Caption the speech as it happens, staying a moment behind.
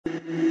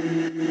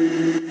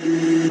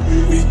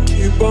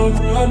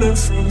running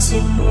from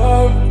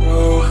tomorrow.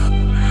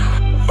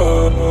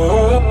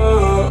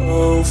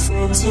 Oh,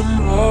 from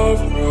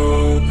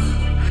tomorrow.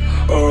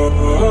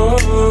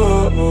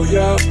 Oh,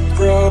 yeah, I'm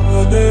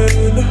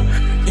running.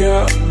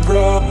 Yeah, I'm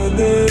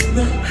running.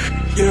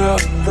 Yeah,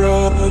 I'm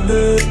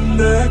running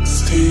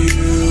next to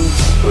you.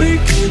 We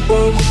keep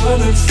on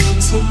running from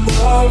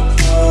tomorrow.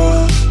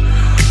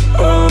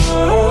 Oh,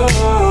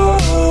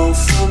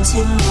 from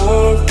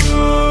tomorrow.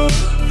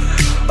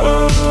 Oh,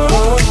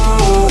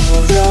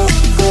 yeah,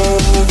 I'm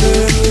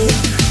running.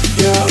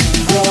 Yeah, I'm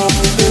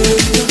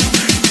running.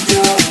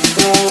 Yeah, I'm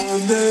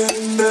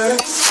running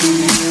next to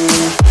you.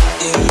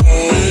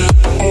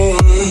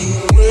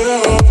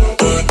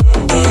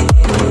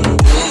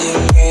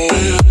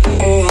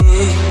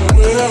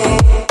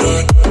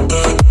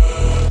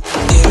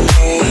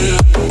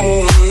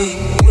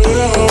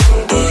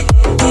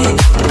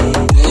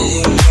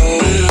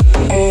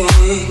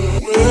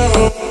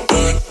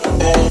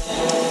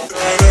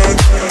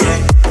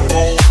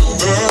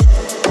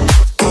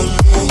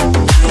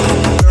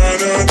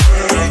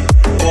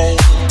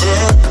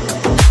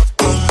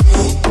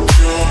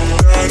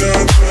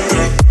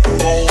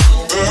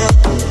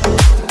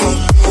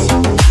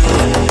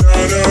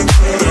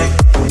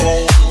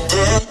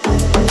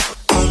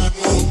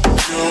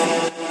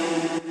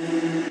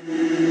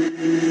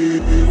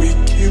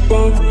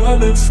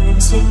 From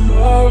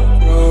tomorrow,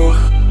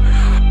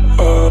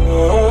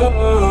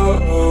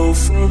 oh,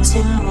 from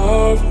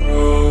tomorrow,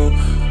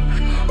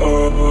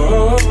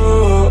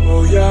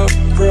 oh, yeah, I'm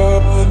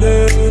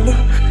running,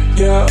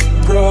 yeah, I'm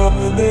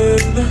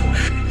running,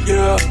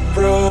 yeah, I'm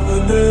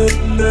running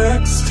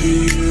next to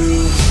you.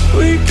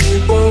 We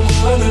keep on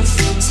running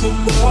from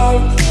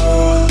tomorrow,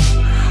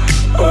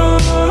 oh,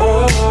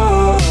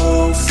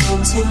 from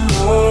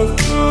tomorrow,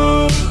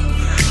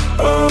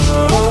 oh,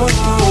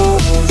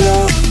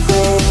 yeah.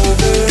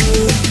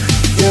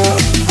 Yeah,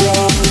 I'm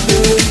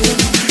running.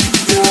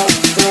 Yeah,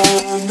 I'm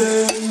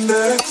running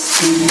next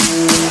to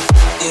you.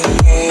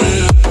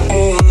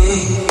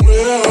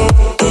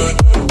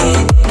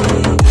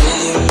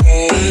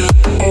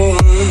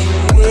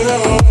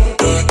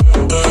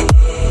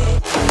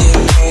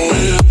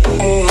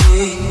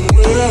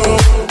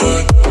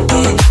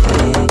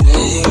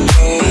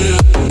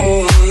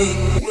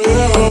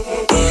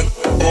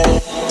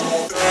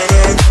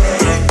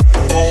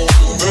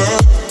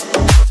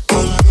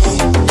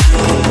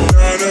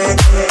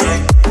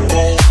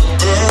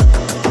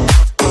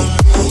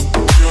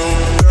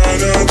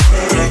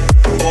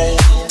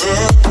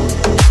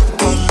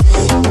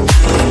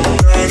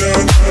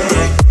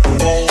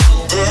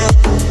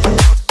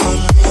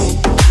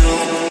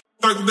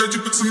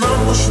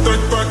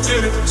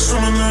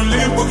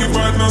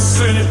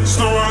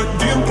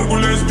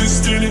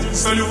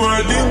 Заливай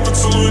один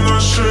поцелуй на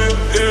шее,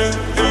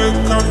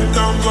 капли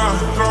камбла,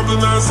 правда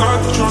назад,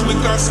 черный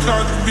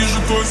каскад. Вижу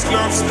твой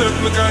взгляд, степ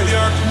на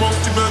гаяк. Мог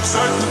тебя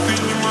взять, но ты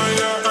не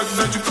моя.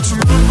 Тогда эти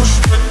пацаны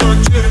посчитать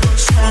потери.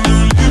 Снова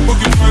нули,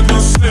 погибать на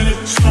сцене.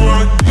 Снова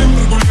один,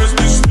 прогуляюсь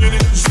без тени.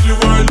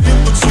 Заливай один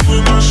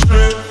поцелуй на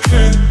шее,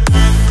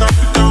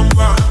 капли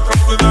камбла,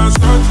 правда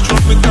назад,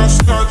 черный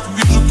каскад.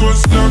 Вижу твой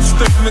взгляд,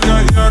 степ на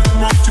гаяк.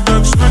 Мог тебя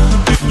взять, но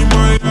ты не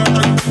моя.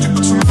 Тогда эти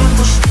пацаны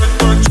посчитать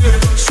потери.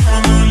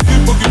 Снова нули,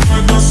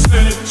 погибать на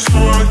сцене.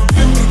 Снова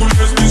один,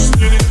 прогуляюсь без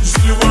тени.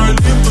 Заливай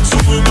один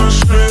поцелуй на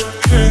шее,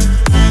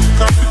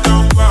 капли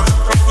камбла,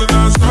 правда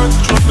назад,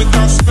 черный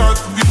каскад.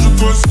 Вижу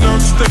твой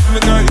взгляд, степ на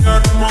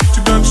гаяк. Мог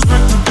тебя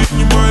взять, но ты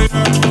не моя.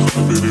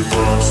 Забери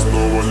нас,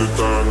 снова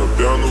летаю на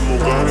пьяном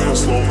угаре, я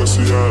словно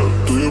сияю.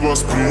 Ты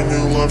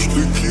восприняла в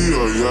штыки,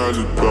 а я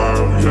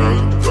летаю,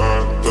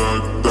 так.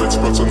 Дайте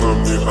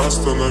пацанам не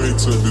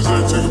остановиться, без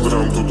этих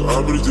драм тут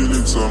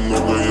определиться.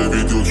 Много я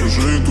видел,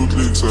 чужие тут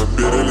лица,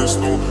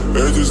 перелистнул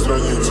эти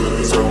страницы.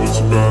 Взять бы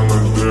тебя на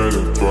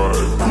деле,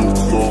 твои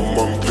в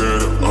новом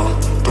теле,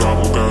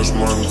 траву в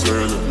каждом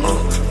деле,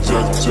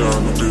 взять тебя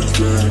на без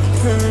денег.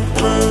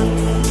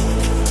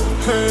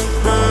 Hey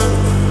man,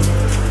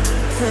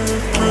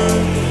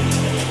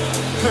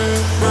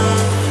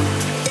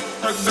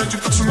 Когда эти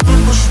пацаны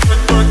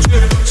посчитать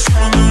потери.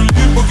 Снова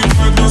нули,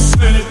 погибать на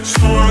сцене.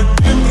 Снова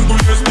один,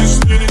 прогуляюсь без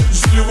тени.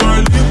 Заливай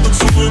один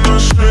поцелуй на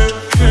шее,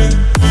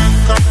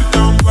 капли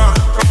камбла,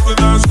 правда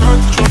назад,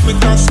 черный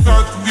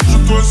каскад. Вижу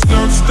твой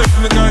взгляд, степ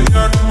на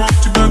гаяк. Мог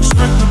тебя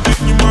взять, но ты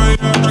не моя.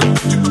 Когда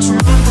эти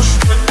пацаны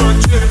посчитать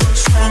потери.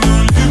 Снова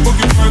нули,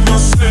 погибать на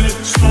сцене.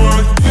 Снова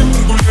один,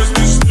 прогуляюсь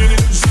без тени.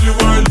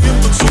 Заливай один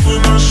поцелуй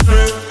на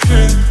шее,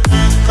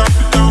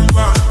 капли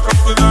камбла,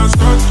 правда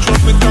назад,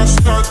 черный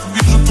каскад.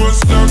 Вижу твой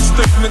взгляд,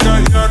 степ на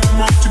гаяк.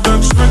 Мог тебя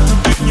взять, но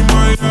ты не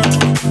моя.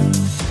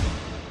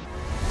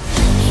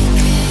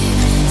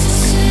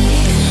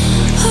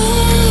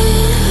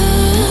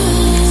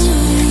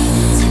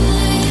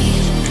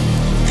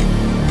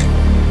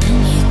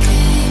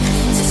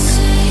 To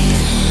say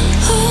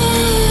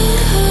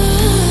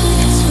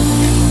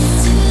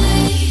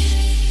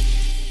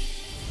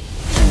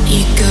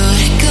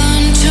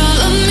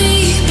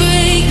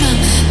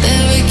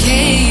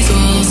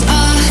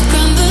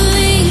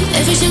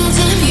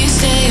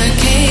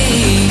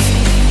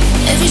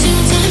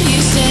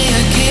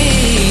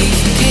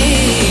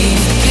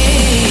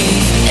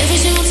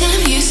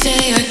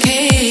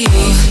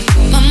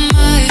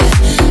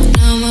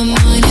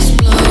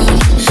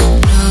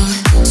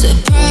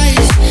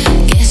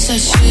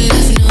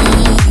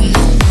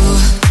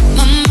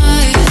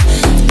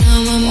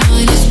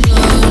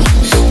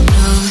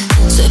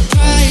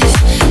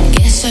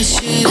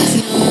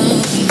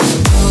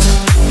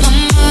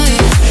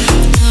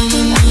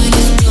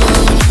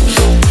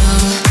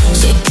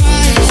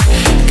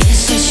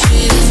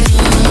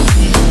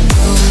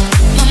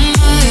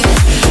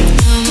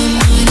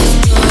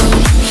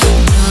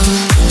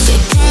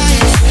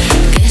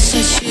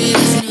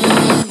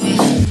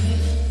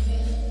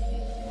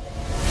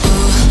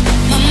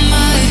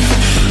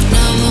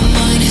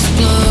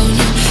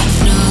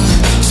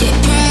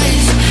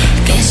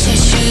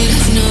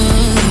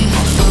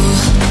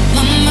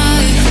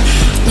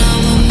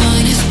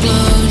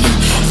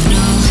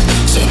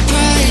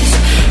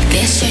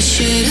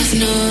should have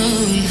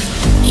known.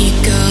 You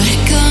got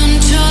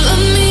control of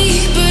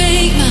me,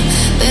 break my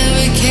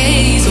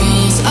barricades.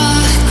 Walls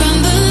are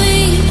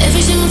crumbling.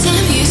 Every single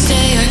time you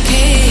say I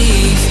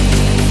cave.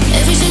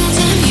 Every single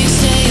time you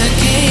say I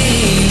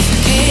cave,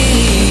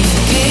 cave,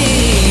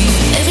 cave.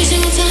 Every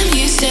single time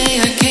you say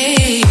I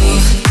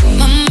cave.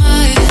 My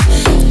mind,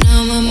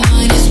 now my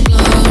mind is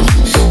blown.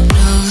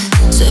 No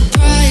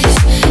surprise,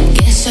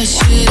 guess I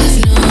should have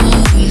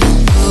known.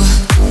 Oh,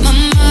 my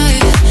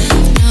mind,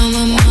 now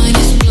my mind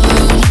is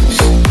blown.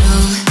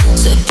 No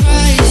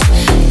surprise,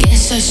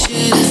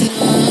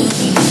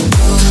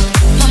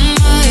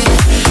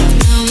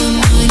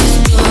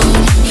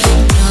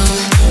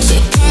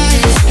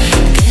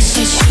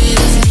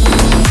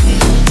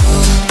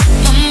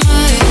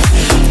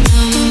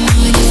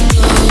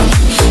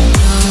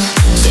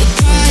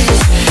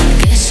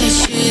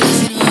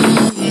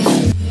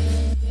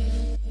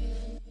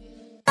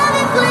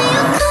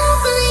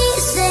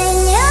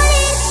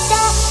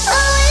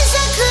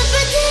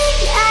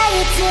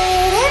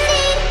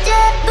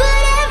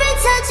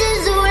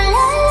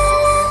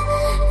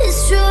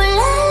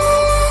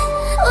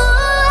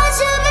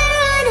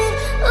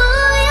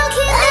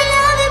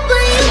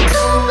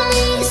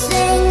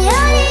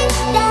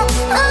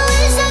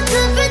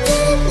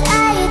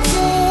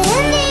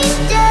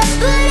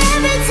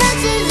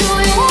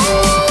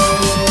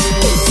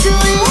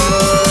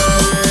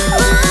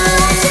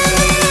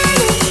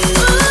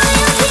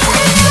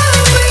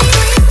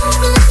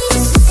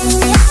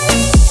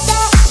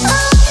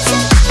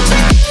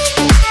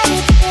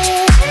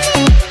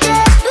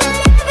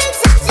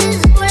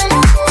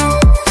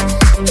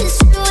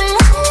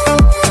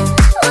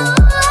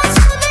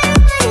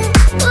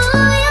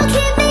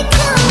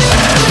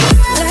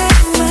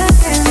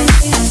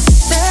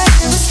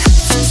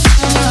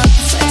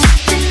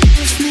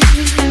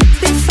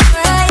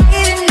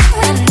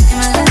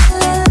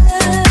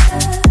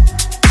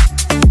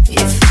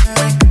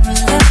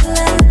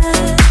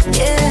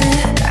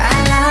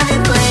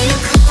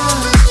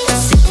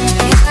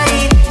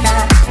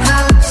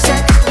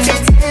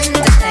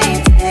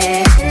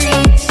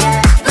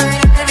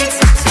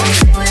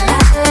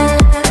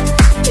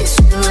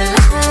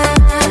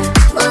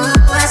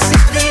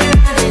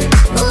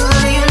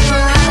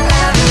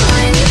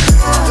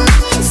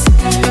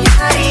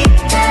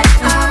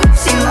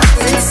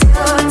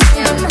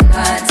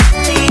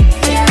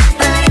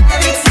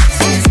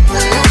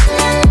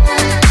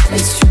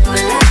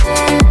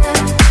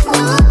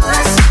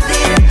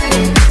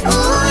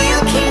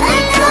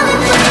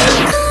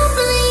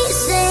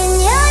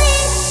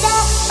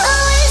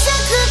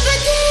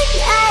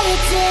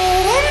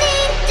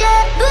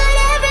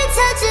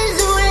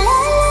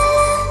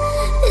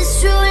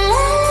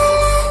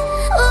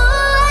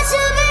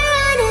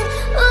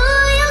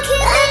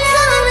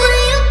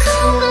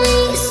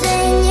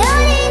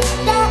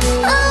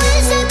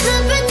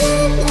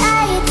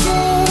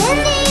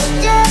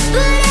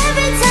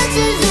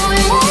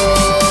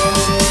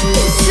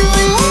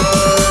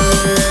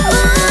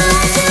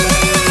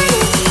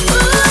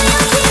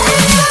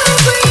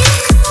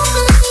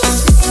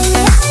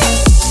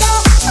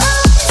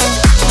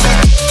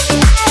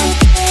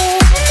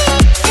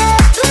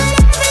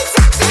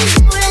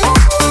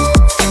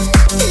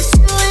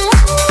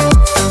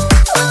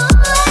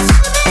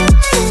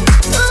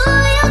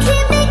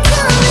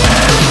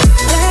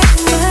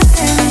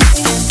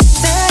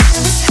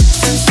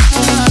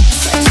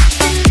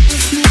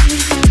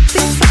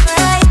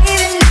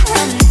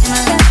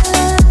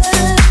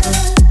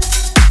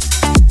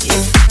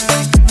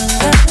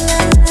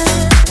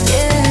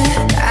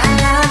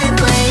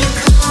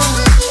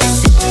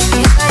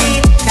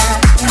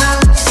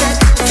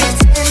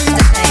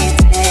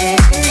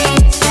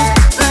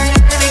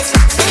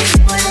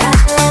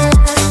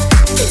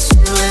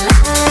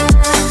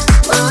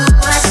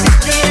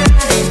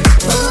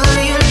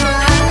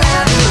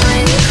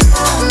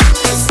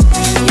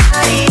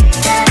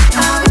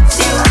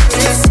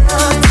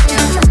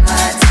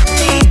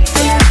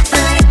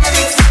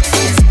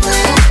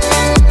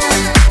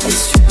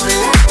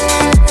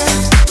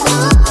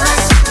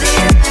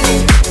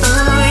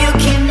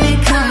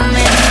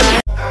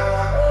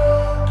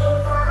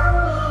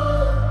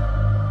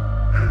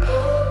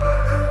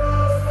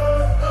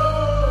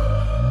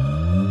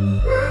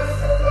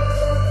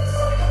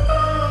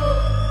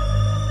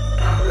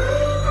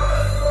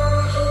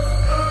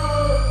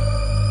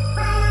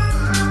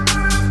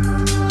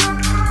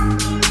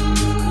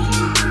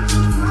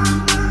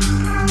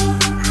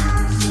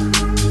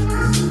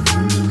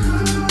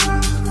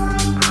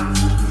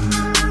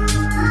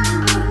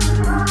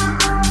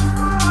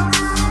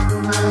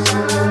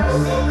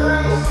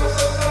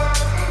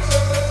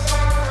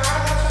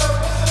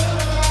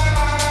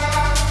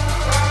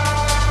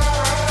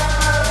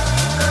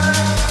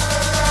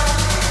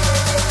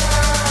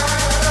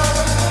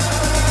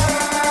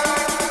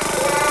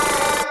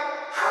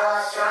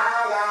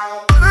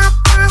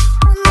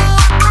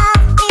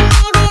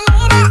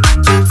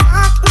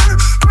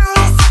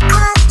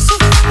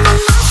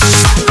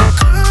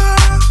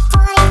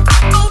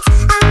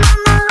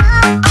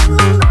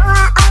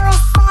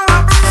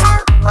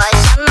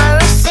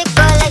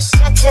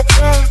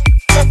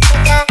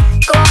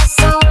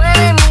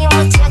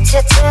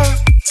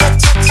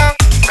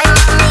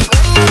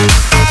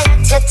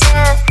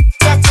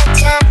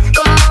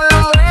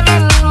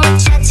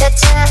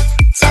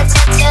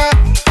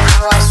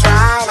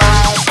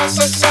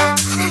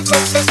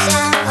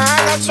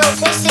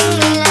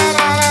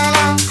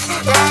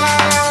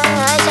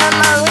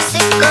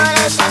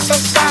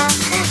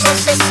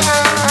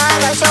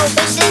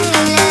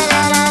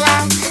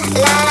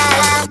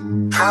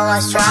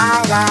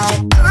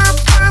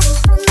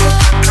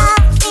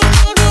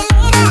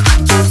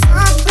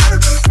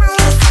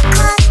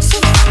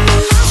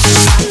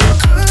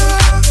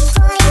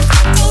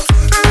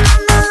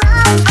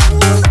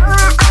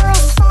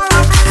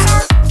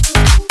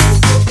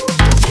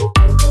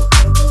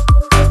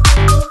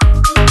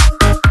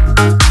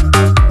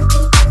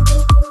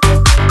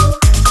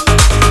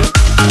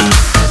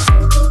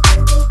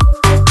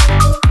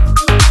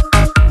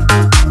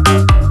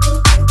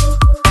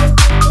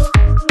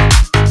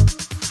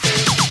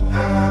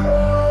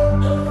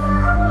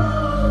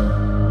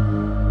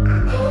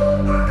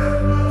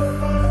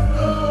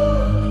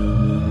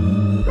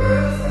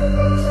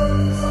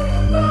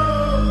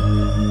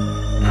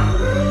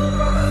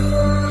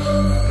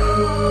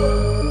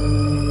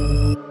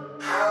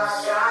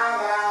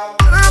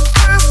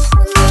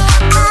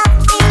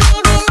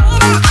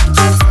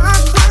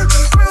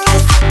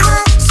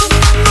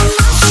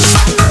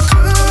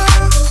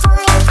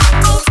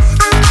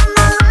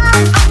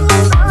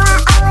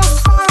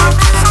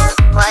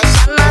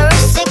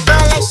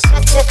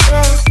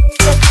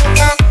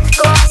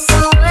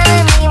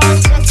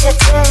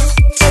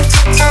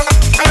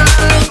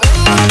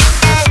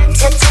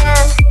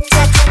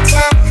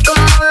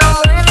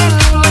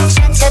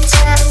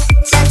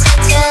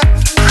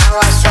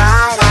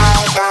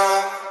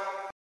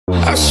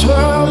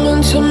 I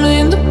meant to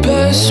mean the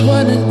best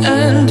when it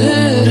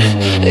ended.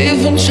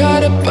 Even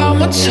tried to bite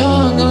my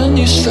tongue when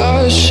you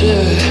started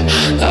shit.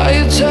 Now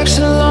you're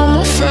texting all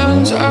my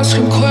friends,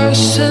 asking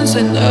questions.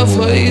 They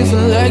never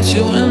even liked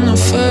you in the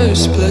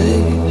first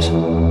place.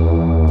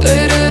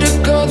 Dated a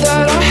girl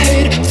that I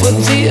hate for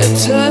the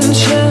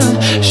attention.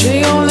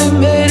 She only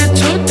made it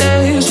 2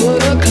 days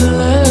with a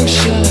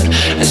connection.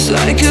 It's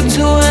like you'd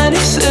do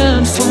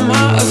anything for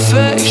my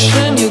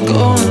affection. You're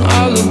going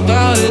all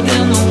about it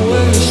in the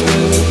worst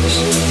ways.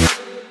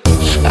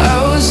 I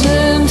was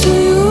into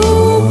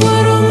you,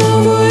 but I'm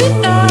over it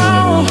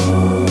now.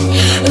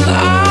 And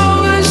I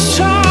was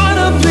trying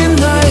to be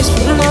nice,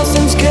 but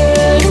nothing's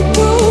getting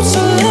through. So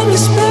let me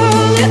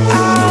spell it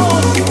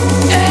out.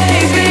 A,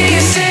 B,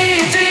 C,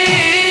 D,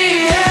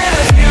 E,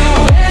 F. You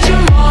and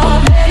your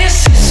mom and your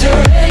sister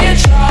and your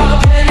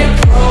job and your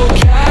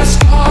broke ass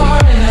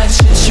car and that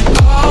shit you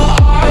call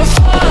art.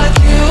 Fuck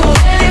you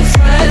and your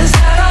friends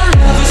that I'll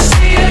never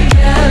see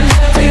again.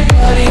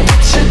 Everybody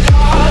but your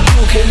dog,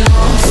 you can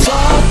all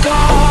fuck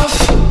off.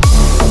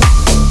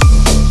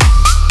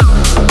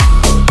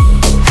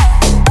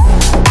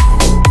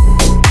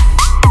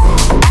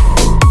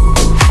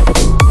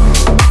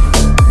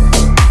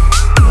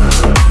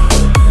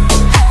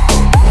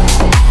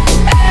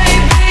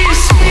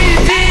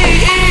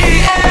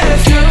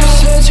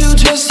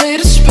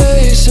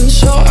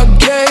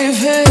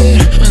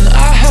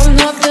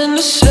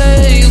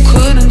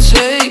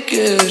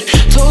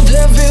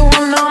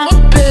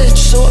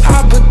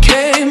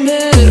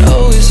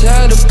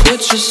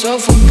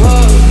 Yourself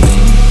above me.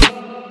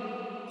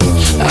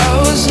 I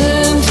was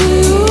into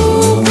you,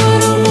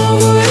 but I'm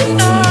over it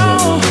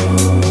now.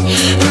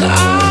 And I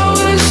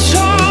was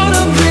trying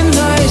to be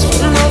nice,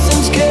 but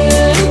nothing's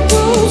getting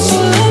through. So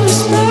let me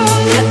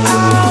spell it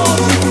out.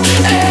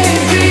 A,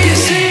 B,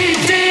 C,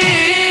 D,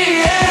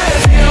 E,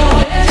 F. You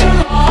and your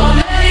mom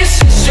and your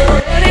sister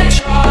and your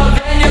job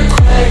and your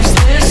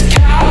Craigslist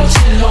couch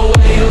and the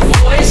way your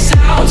voice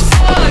sounds.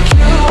 Fuck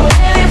you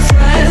and your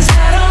friends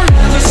that I'll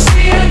never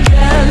see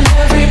again.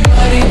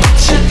 Everybody but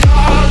your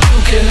dog, you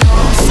can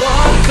all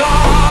fuck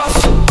off.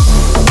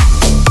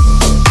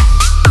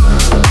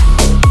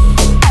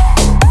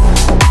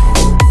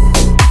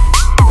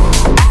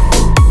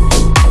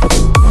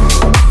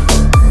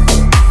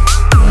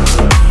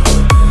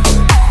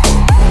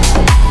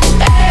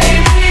 A,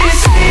 B,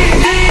 C,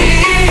 D,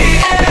 E,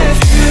 F.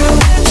 You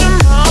and your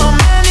mom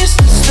and your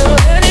sister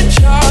and your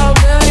job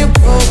and your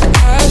broke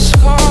ass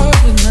car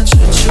and that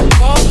shit you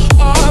call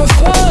art.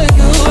 For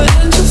you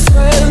and your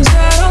friends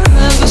that I'll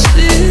never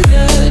see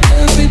again.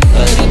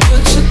 Everybody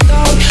but your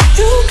dog,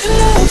 you can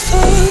all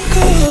fuck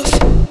off.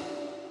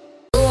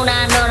 Ooh,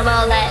 난 너를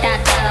몰라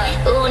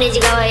운이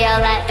지겨워요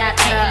like that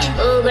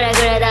우 그래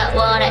그래 다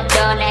원해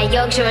너내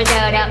욕심을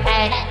저려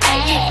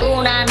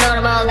우 난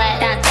너를 몰라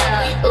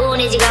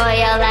운이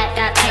지겨워요 like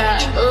that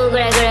우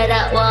그래 그래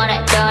다 원해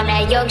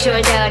너내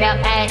욕심을 저려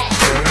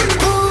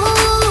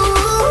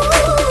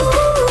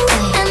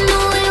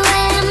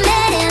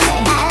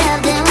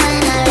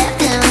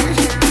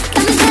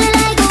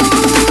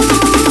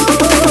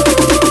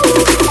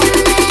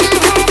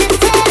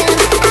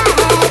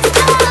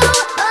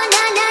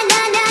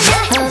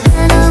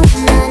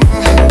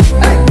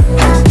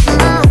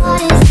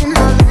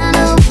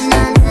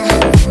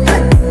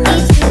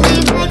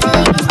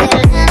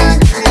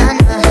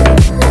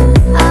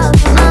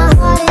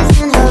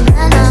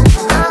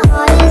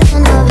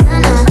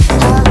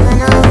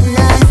Havana,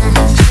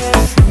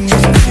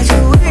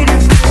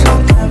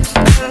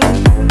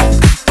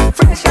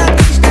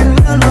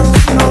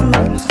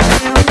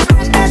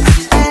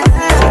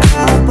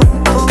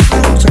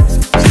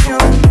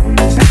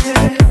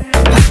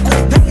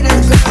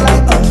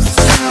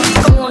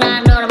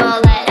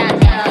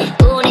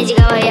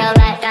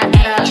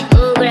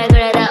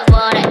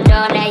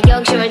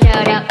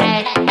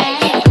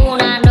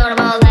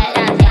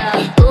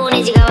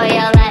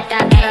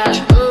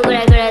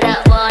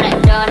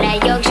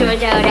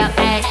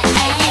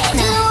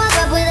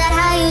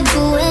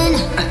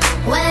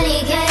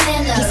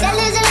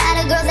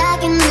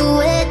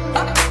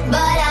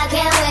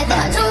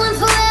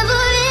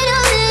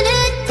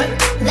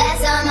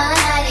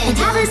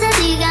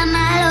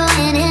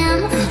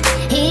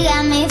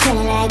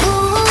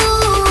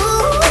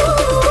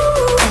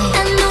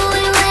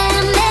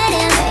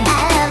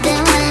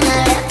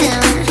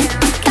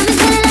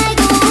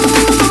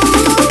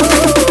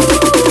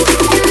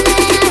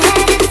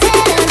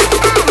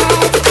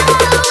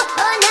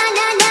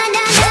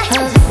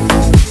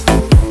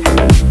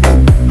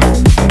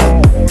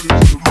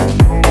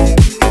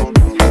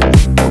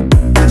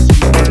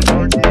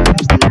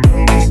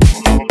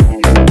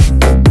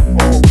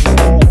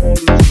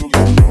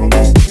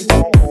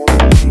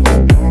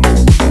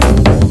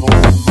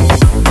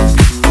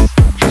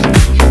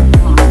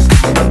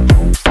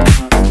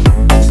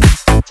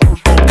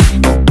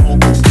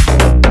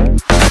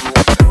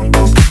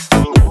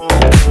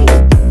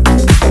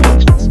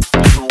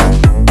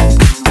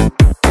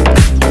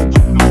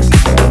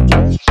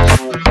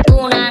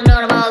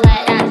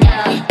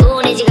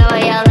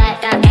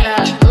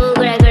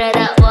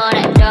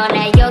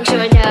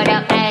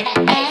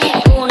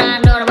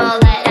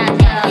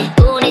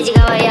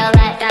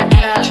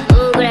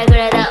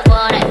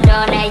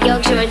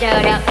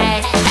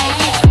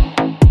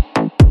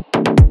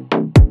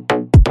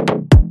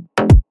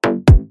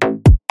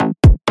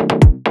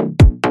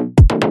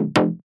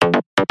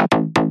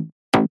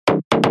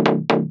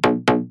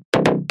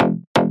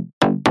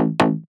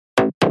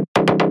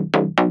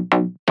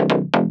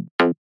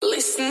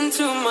 Listen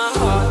to my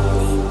heart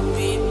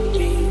beat,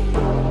 beat,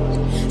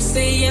 beat.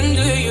 Saying,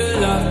 do you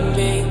love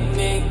me,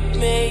 me,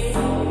 me?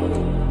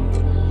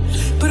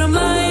 But I'm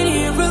lying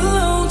here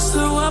alone, so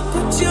I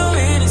put you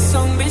in a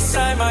song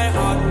beside my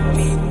heart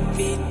beat,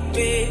 beat,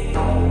 beat.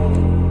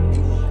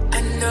 I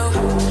know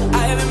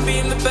I haven't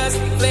been the best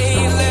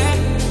lately,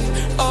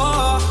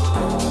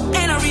 oh,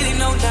 and I really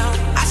know now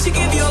I should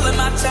give you all of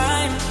my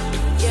time.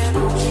 Yeah,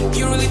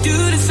 you really do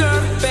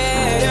deserve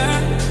better.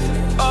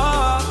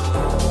 Oh,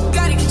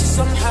 gotta get you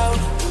somehow.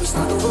 We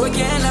start over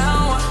again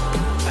now.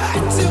 I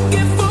took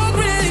it for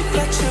granted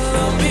that you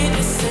love me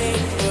the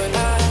same, but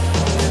I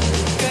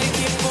gotta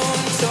keep on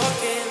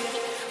talking.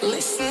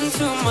 Listen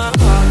to my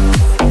heart.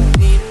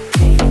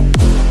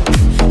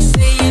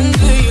 Saying,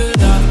 do you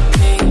love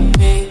me,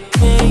 me,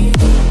 me?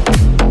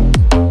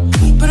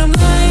 But I'm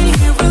lying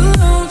here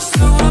alone,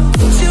 so I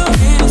put you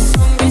in a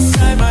song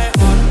beside my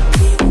heart.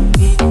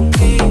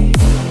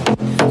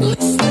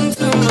 Listen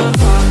to my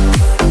heart.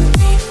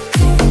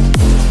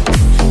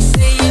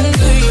 Saying,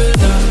 do you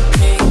love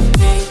me,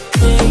 me,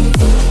 me?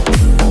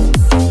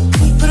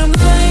 But I'm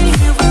lying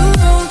here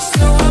alone,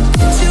 so I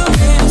put you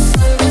in a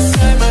song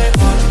beside my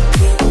heart.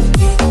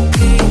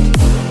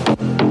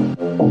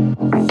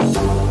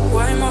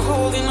 Why am I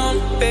holding on,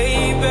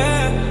 baby?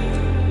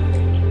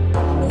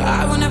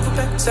 I will never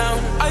back down.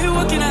 Are you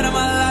walking out of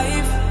my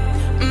life?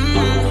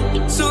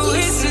 So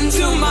listen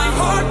to my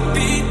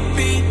heartbeat,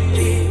 beat,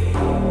 beat.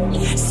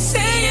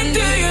 Saying,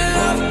 do you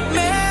love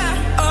me?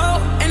 Oh,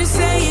 and it's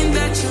saying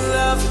that you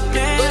love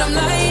me. But I'm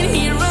lying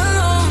here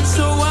alone,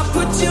 so I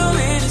put you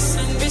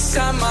innocent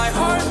beside my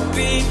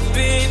heartbeat,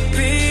 beat,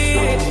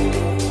 beat.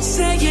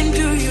 Saying,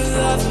 do you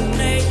love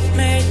me,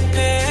 me,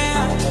 me?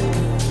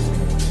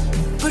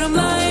 But I'm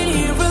lying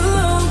here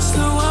alone,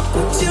 so I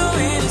put you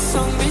in a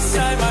song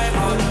beside my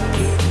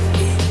heartbeat,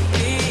 beat,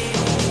 beat.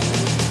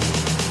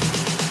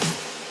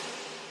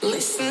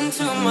 Listen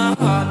to my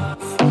heart.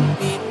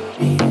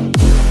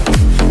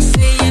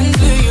 Saying,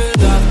 do you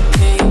love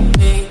me,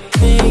 me,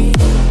 me?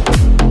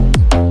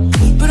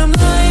 But I'm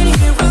lying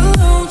here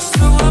alone,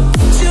 so I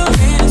put you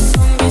in a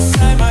song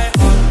beside my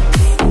heart.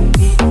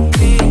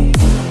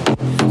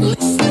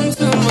 Listen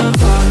to my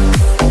heart.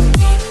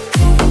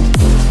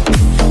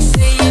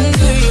 Saying,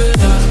 do you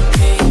love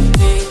me,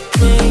 me,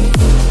 me?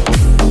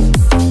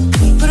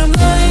 But I'm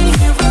lying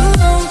here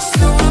alone,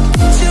 so I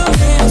put you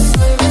in a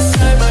song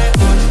beside my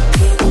heart.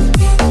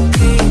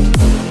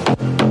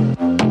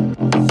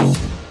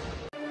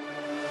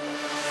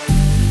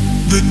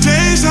 The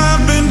days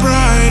have been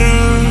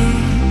brighter,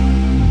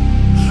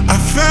 I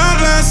felt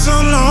less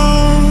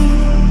alone,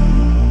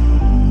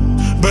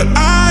 but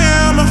I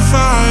am a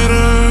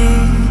fighter,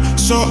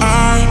 so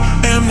I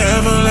am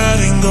never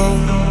letting go.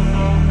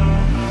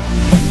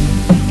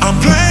 I'm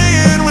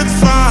playing with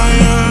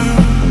fire,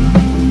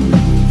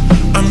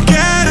 I'm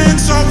getting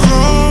so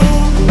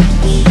close,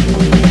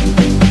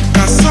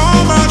 got so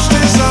much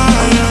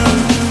desire,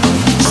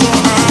 so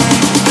I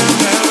am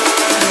never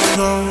letting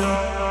go.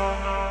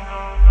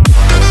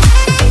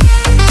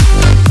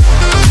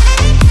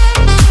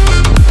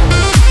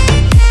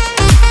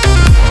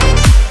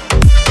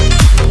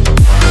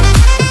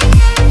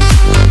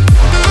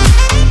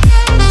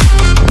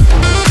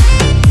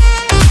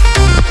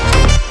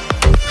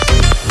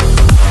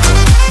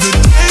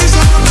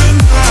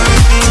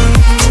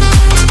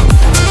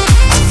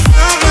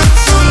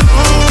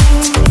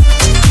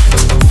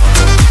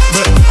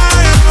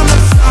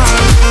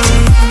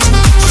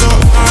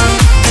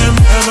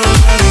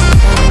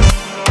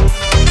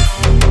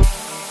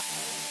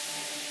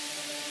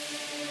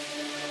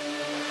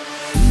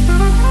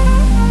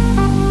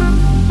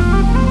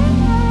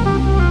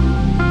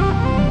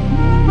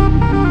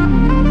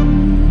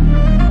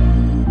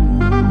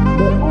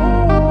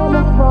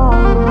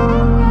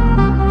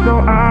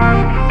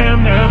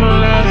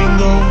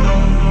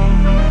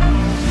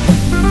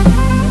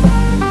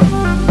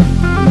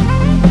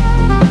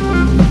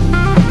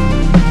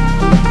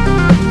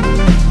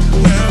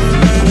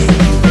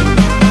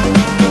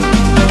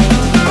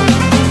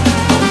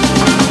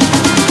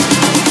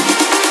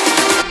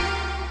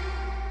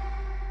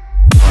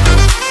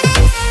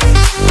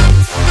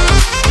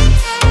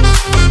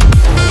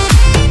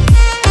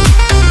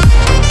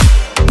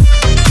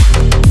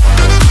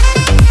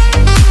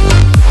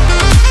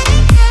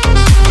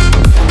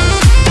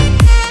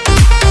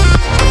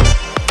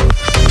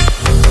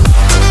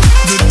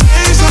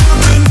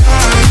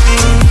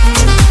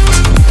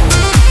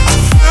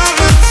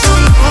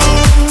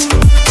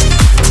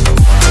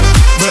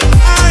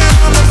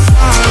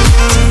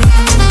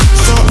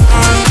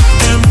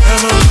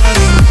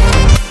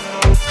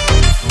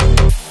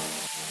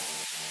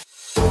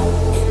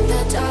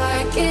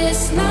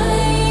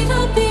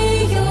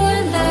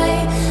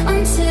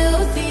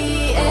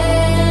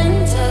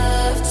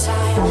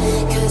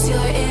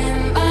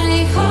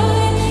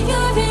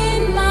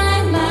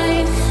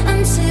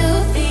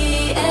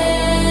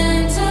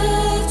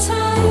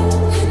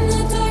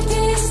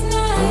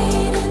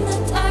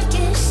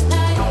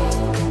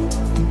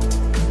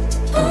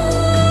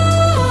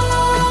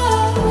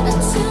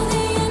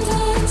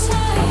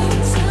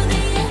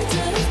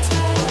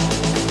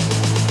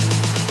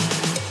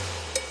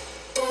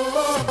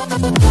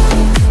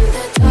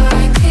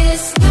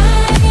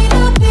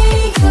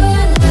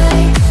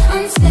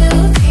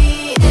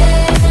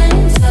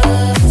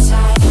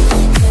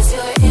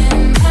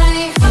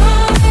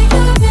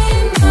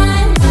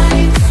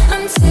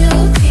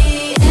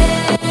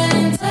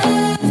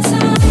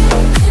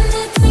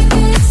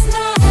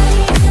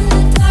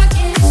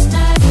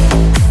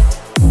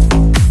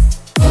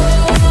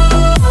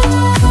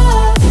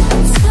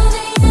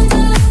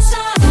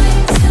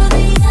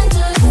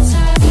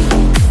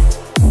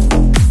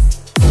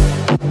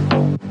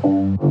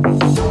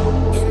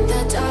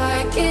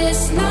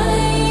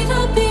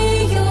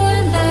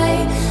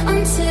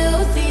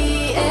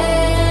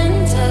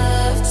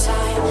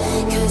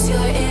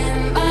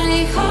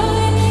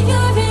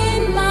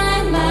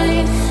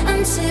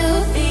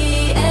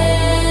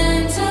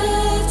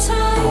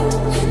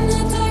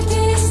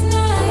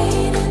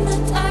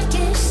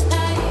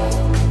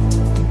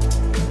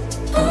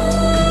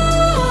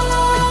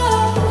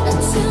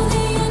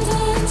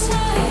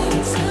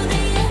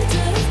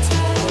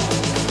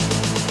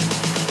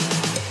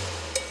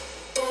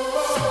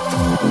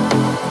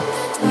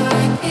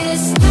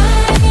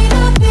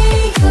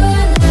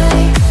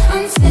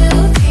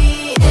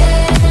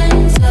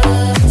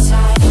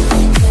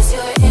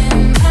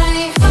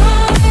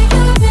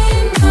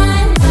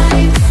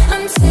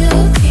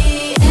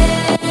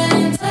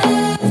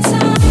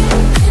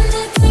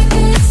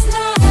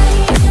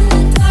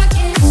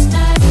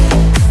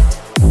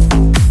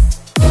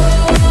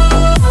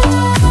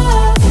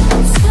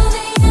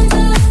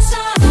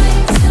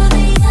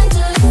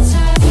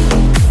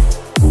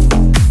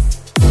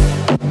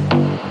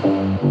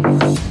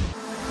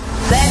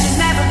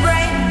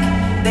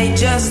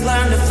 just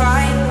learn to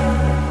fight.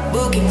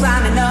 We'll keep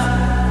climbing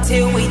up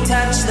till we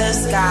touch the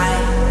sky.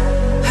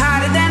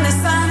 Hotter than the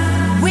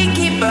sun, we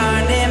keep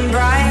burning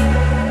bright.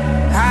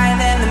 Higher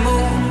than the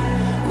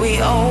moon,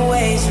 we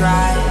always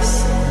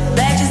rise.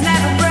 Legends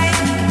never break,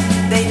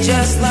 they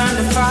just learn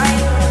to fight.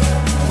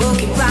 We'll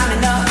keep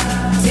climbing up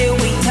till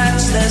we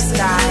touch the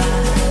sky.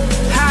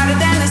 Hotter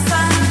than the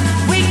sun,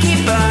 we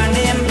keep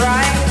burning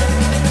bright.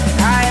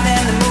 Higher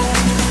than the moon,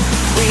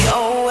 we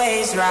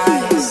always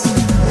rise.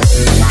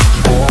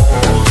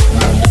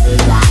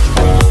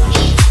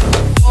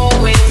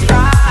 Always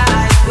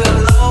rise,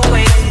 we'll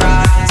always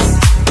rise.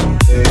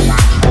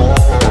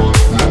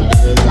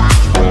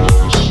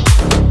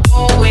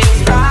 Always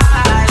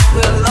rise,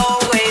 we'll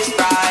always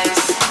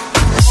rise.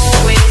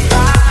 Always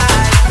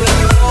rise,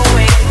 we'll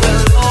always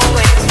rise.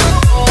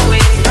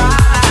 Always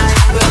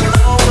rise, we'll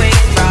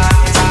always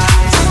rise.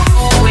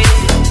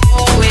 Always rise,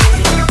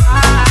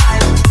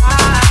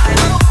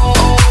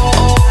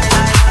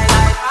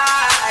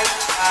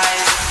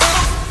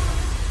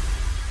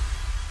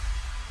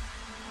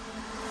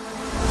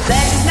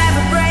 Legends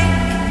never break,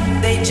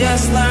 they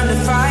just learn to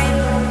fight.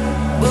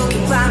 We'll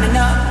keep climbing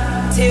up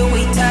till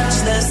we touch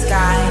the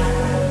sky.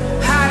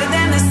 Hotter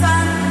than the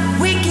sun,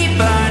 we keep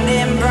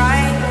burning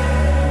bright.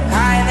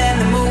 Higher than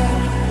the moon,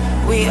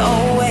 we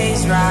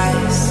always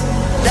rise.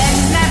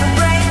 Legends never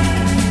break,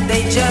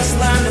 they just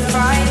learn to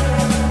fight.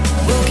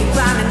 We'll keep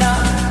climbing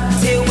up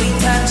till we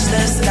touch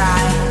the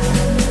sky.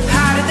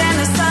 Hotter than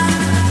the sun,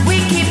 we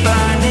keep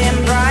burning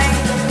bright.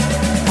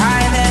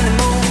 Higher than the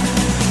moon,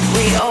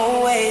 we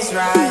always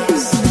rise.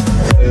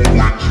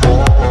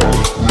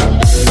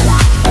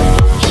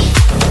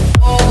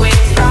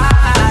 Always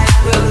rise,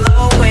 we'll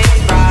always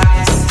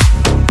rise.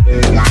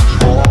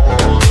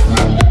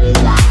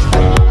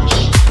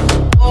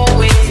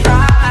 Always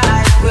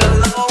rise,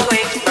 we'll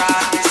always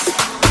rise.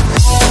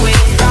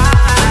 Always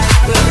rise,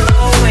 we'll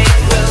always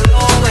rise.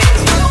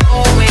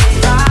 Always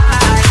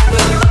rise,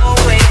 we'll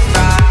always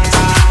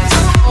rise.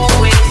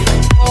 Always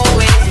rise,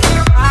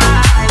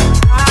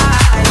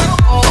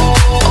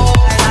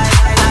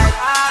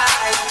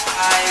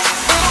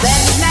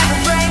 Legends never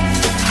break,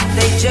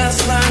 they just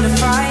learn to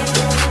fight.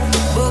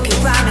 We'll keep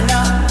climbing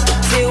up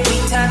till we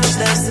touch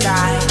the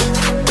sky.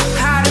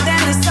 Hotter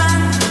than the sun,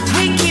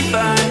 we keep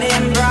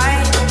burning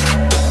bright.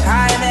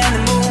 Higher than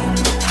the moon,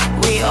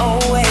 we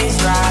always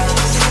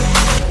rise.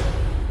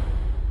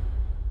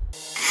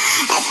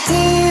 I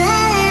do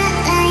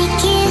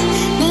like you,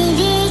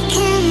 baby,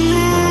 come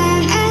on,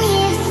 I'm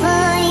here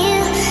for you,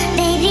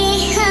 baby,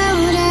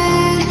 hold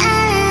on, I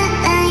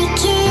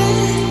like you,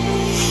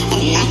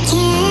 and I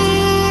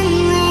can't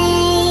wait.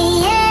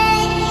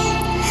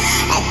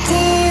 I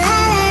do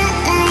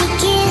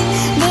like you,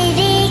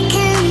 baby,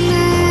 come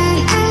on,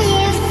 I'm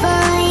here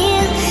for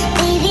you,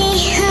 baby,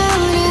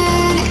 hold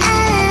on,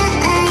 I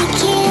like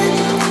you,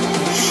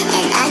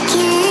 and I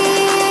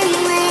can't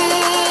wait.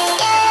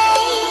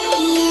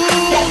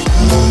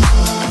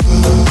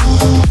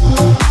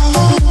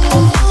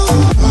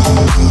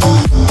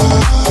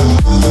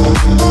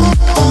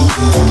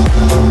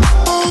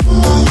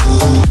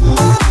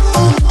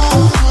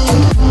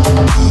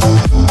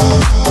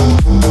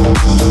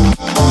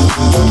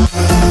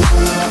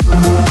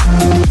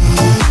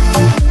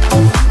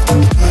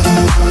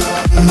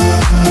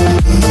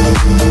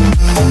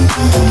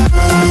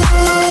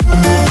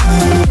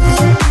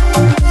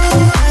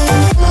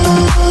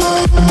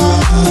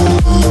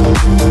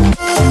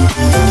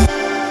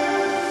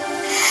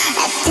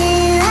 I do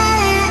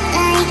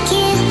like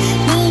you,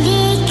 baby,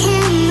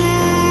 come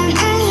on,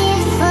 I'm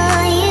here for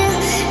you,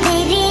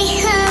 baby,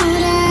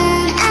 hold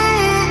on, I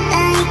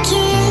like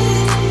you,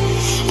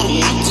 and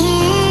I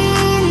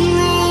can't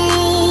wait.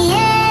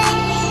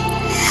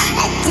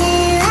 I do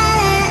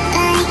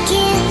like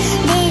you,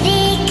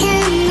 baby,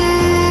 come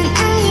on,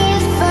 I'm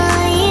here for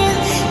you,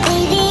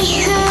 baby,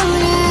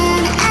 hold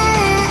on, I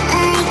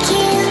like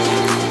you,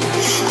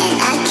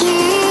 and I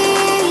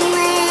can't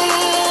wait.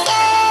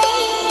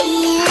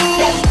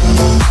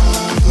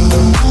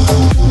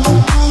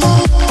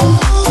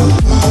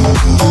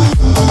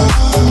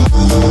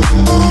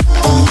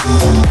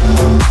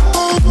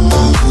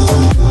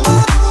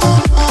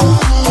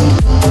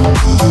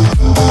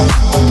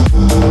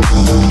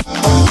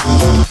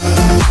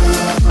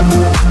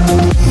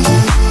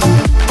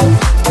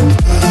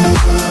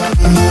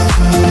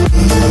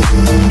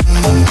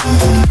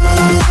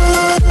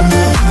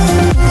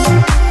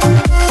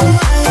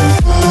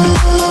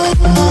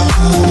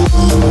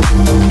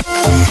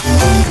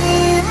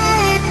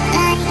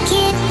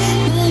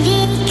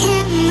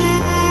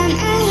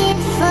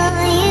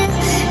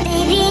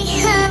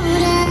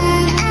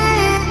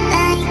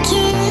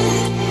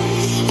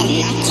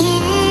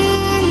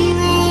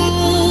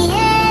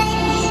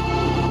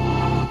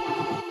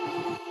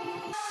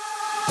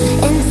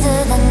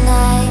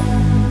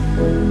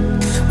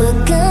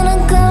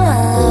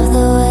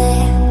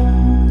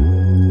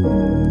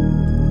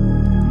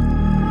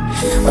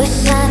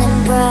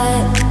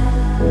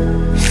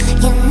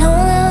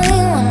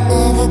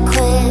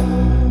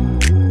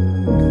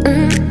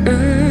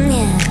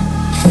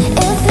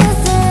 If it's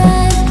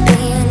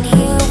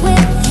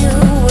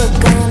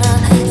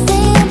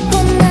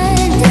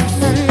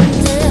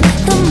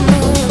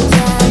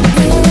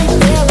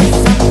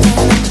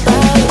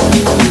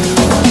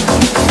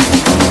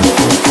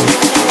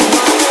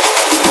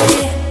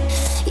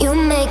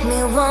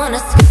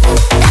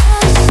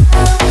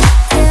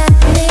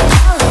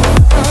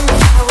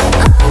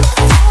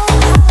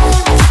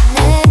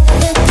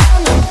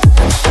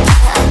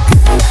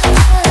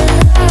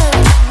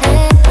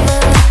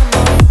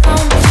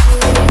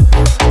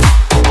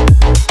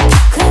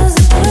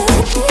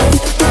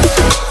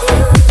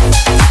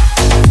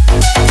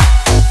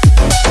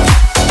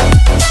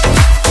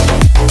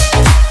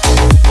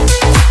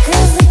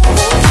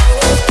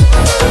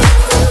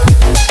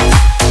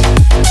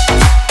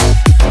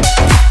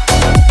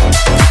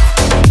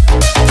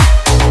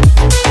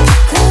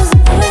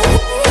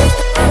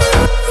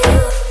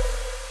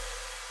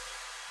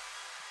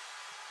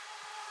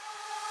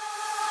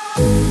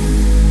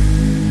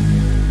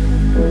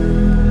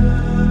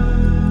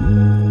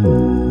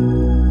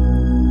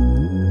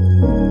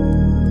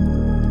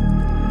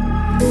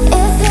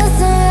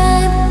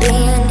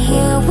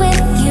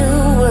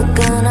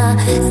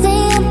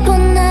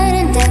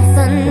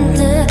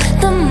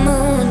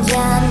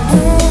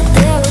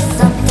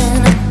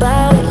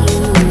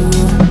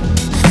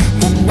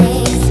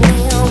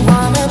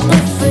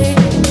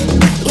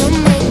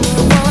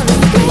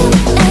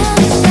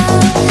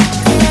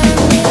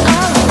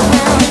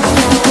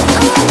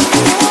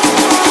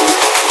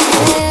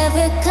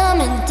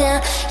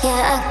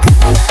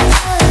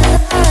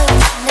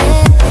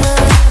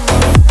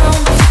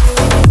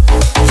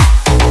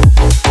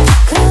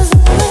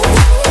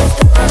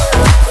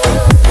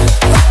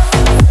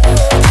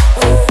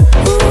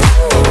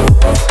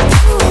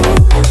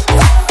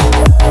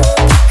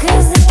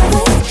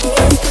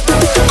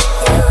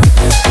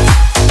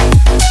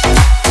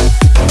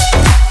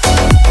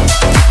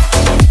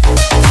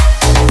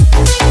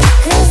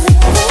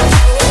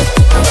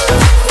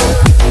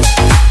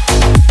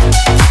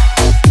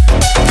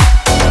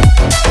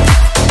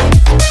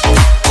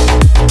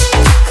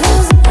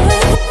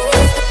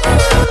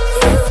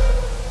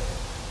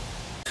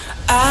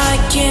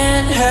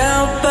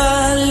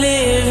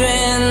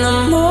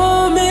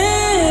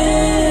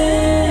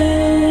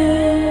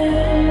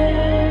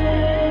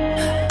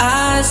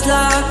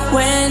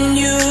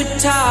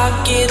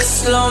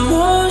slow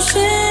motion.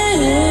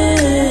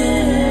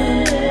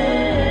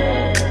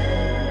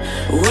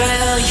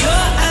 Well,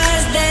 your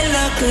eyes, they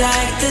look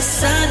like the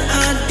sun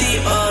on the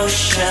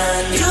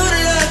ocean. You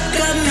look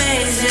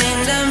amazing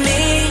to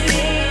me.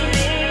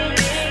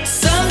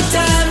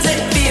 Sometimes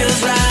it feels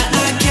like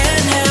I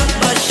can't help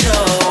but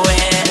show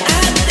it.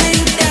 I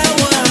think that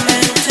we're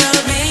meant to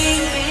be.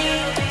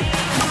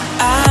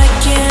 I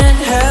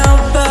can't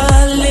help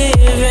but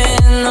live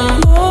in the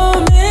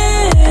moment.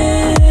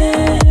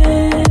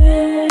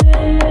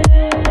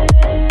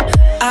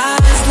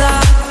 Eyes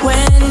lock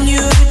when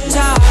you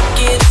talk,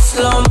 it's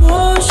slow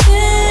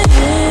motion.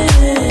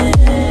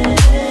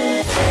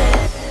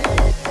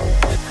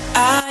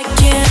 I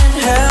can't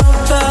help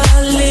but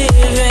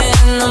live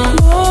in the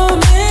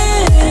moment.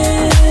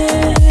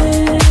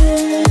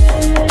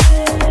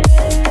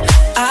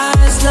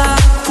 Eyes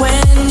lock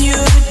when you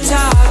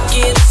talk,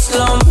 it's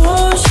slow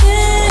motion.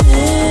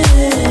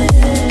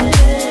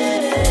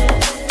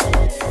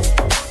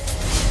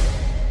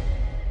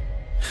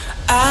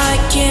 I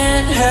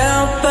can't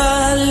help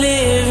but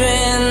live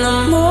in the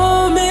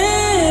moment.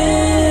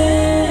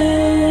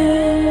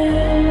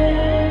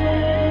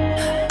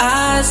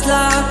 Eyes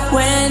lock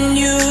when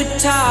you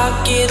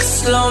talk, it's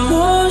slow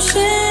motion.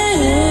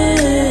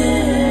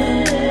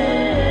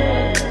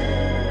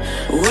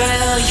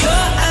 Well,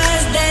 your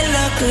eyes, they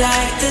look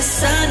like the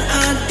sun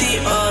on the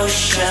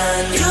ocean.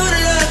 You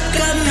look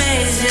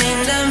amazing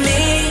to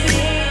me.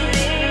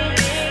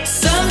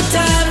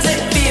 Sometimes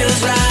it feels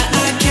like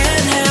I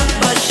can't help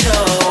but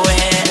show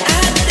it.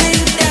 I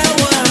think that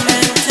we're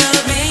meant to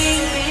be.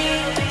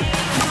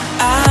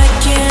 I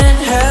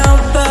can't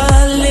help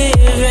but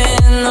live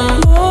in the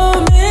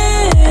moment.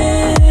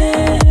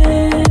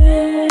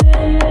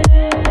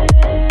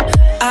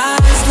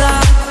 Eyes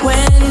lock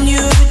when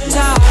you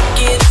talk,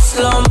 it's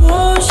slow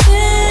motion.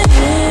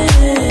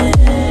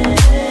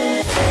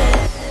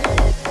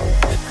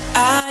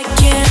 I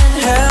can't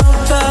help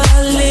but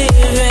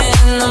live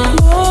in the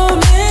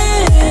moment.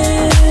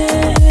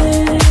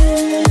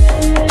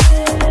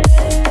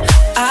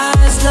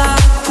 Eyes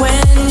lock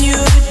when you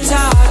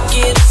talk,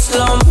 it's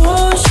slow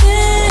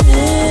motion.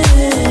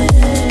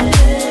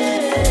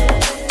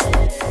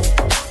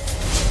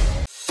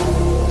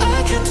 I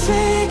can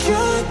take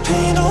your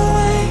pain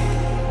away.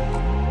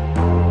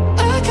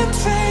 I can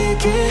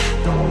take it.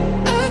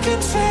 I can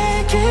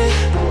take it.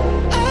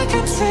 I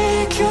can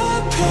take your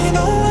pain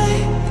away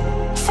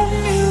from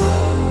you,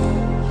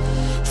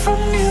 from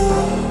you.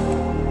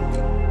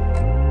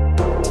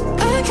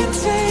 I can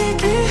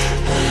take it.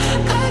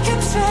 I can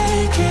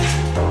take it.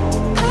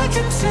 I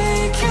can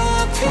take your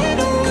pain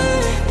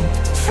away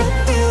from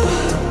you,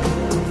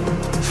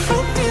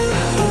 from you.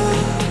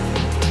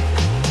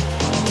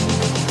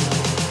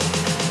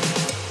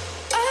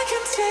 I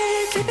can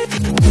take it.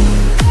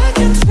 I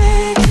can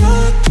take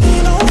your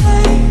pain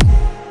away.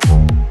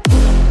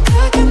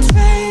 I can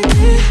take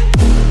it.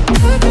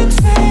 I can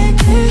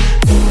take it.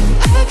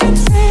 I can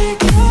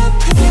take your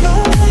pain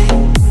away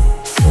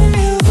from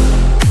you,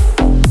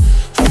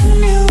 from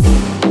you.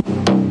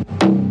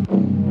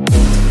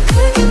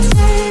 I can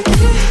take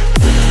it.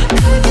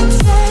 I can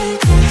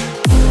take it.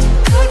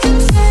 I can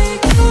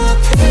take your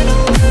pain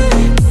away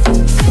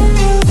from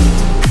you,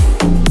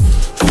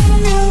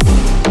 from you, from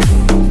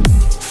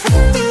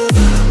you,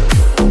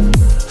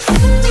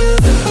 from you.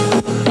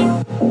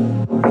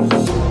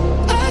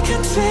 I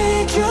can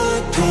take your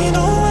pain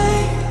away.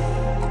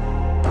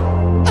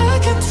 I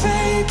can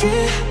take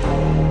it.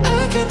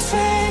 I can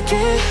take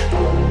it.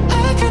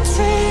 I can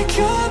take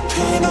your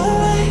pain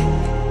away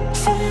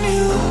from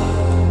you,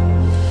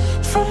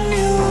 from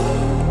you.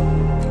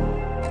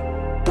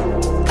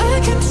 I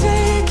can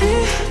take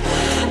it.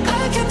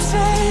 I can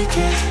take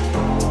it.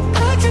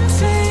 I can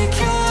take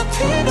your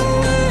pain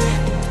away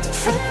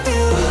from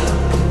you,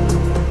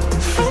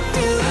 from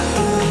you.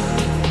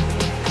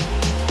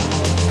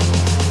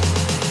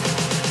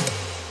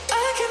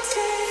 I can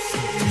take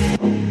it.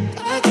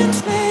 I can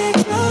take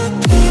your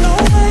pain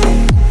away.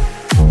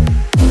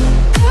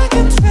 I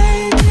can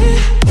take it.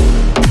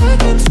 I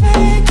can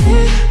take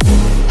it.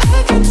 I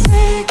can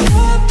take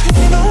your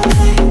pain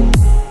away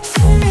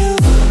from you,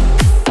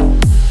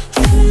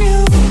 from you.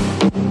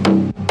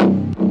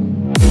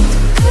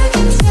 I can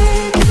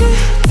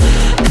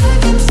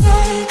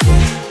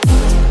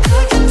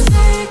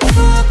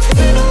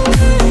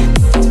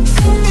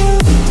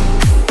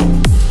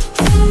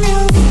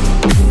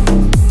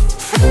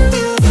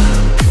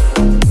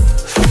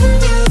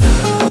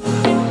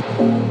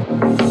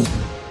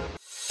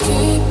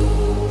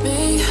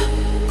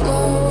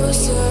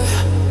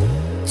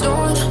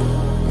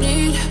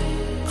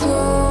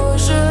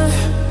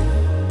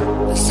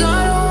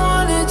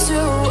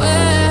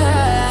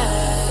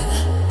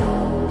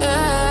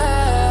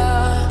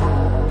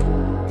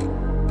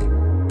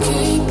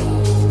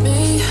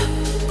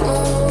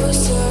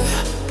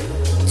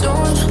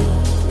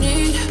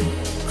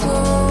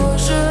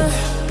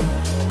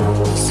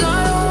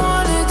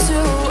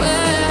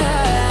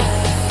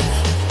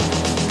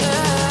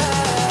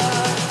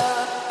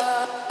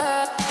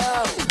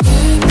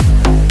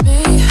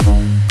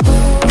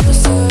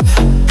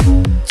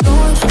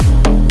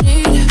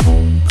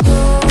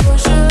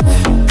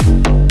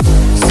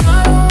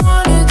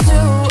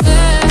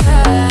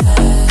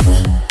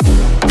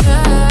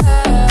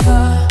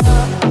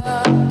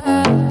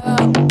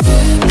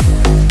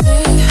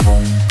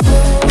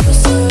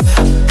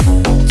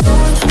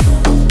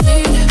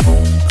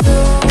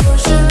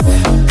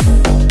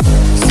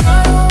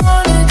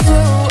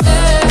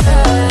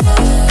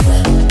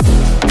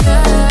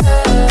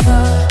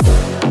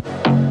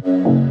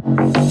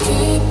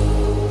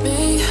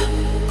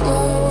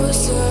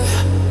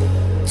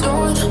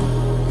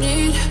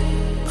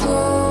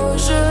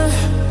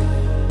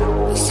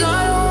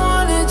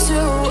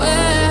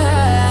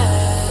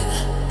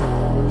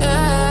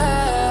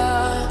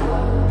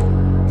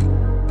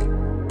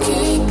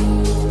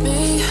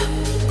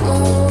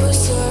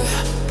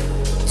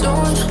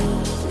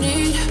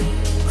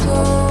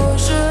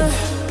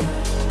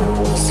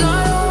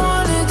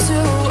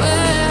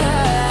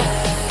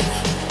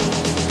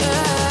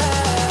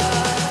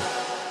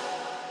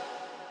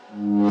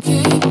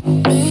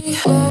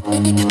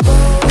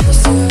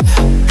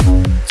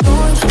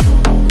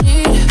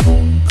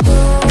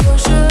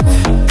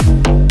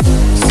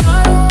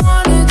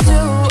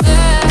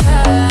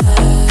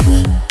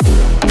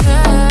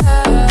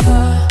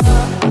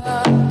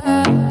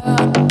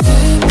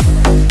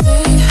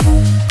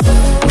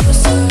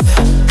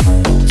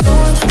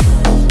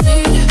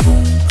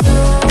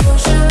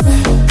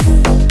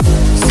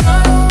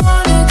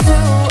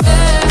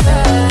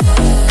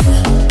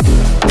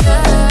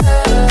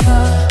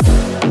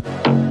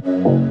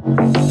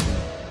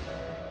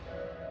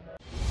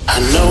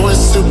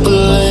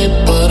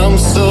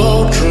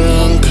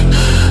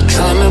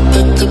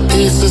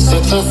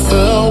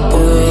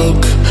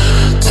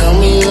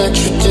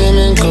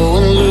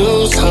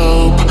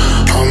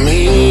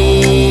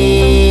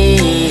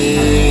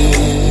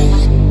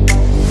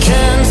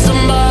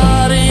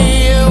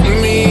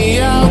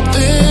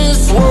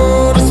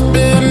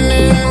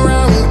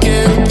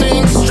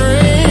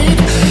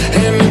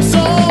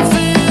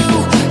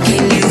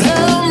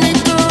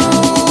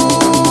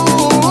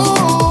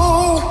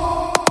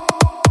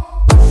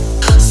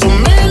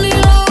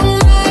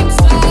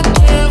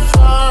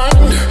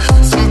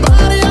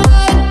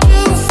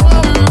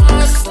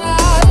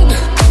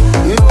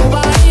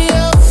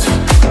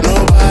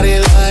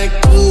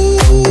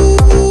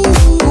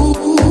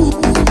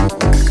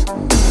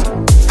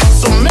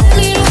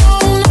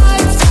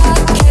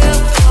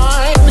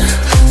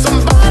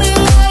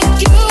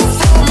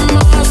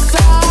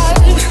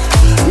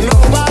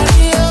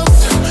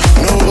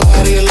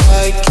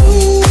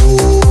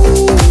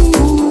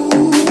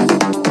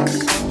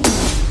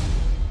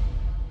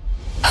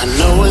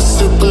it's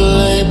super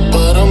late,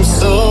 but I'm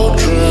so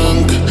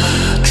drunk.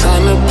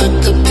 Trying to pick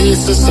the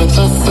pieces up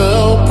that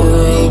fell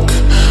broke.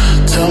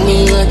 Tell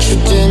me that you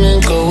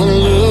didn't go and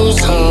lose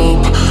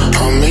hope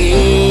on me.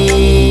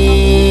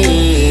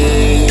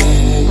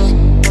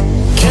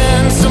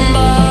 Can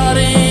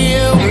somebody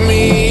help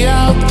me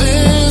out?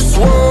 This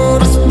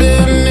world is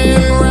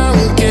spinning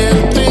round,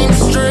 can't think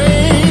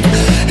straight,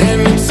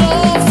 and it's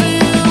all for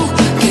you.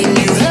 Can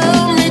you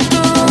help me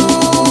through?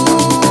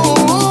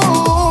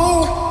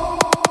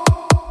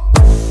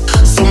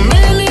 So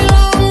many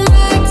long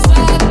nights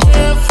I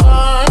can't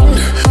find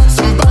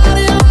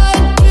somebody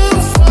like you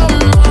from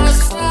my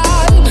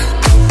side.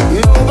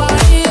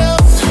 Nobody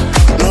else,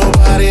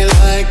 nobody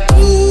like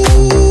you.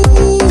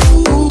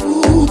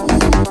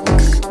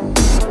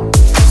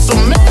 So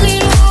many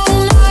long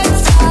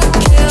nights I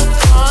can't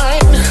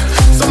find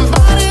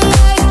somebody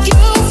like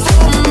you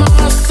from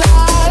my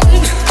side.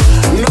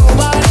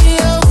 Nobody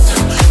else,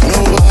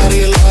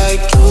 nobody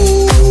like you.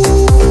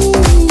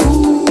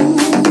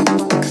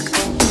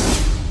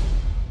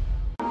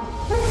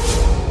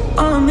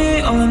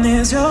 All I need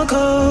is your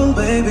call,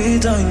 baby,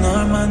 don't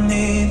ignore my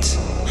needs.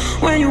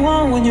 When you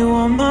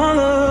want my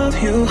love,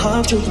 you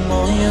have to come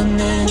on your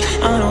knees.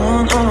 I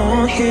don't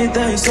want hit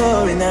that you're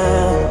sorry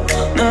now,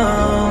 no.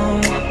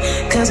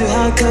 Cause you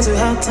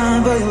had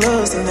time, but you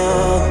lost it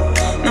now,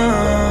 no.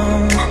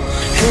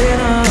 Hey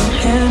now,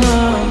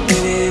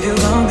 baby, if you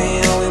call me,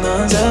 I will not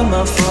answer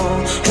my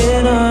phone.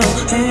 Hey now,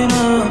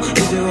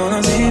 if you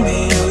wanna see me,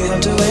 you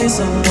have to wait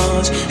so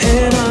much.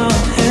 Hey now,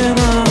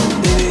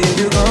 baby, if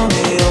you call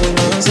me, I will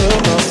not answer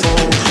my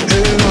phone.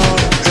 Hey now.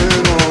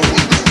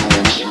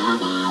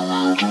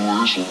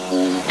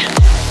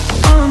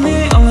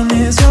 All I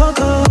need is your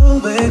call,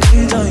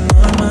 baby, don't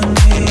ignore my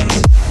needs.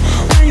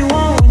 When you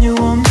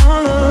want my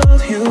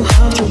love, you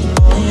have to come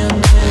on your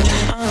knees.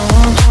 I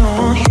don't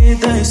want hit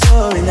that you're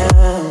sorry now,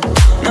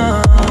 no.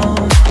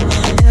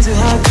 Cause you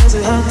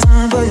had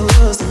time, but you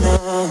lost it now,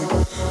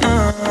 no.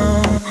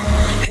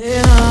 Hey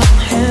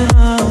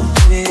now,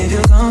 baby, if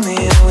you call me,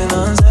 I will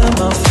answer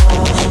my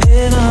phone.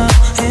 Hey now,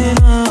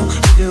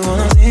 if you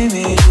wanna see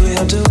me, you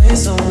have to wait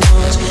so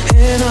much.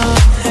 Hey now,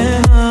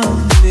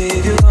 baby,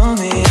 if you call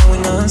me, I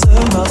will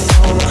answer my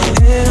phone.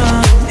 Hey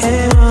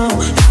now,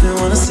 if you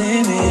wanna see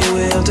me, you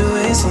have to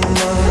wait so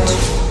much.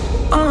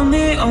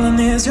 All I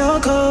need is your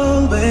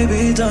call,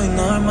 baby, don't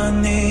ignore my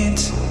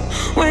needs.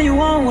 When you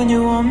want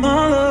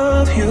my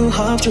love, you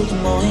have to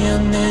come on your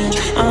knees.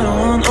 I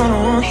don't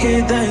want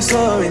hit that you're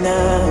sorry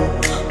now,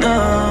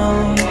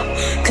 no.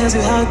 Cause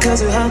you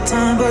had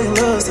time, but you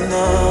lost it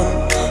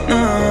now,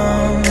 no.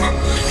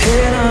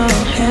 Hey now,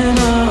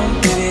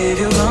 baby, if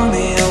you call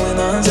me, I will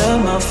not answer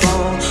my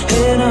phone.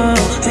 Hey now,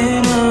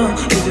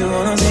 if you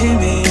wanna see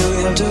me, you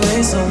have to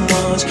wait so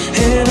much.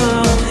 Hey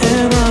now,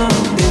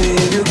 baby,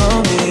 if you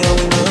call me, I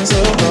will not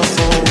answer my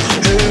phone.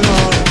 Hey now.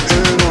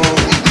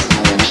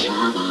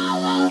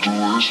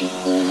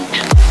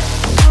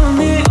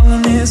 All I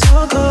need is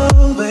your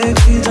call,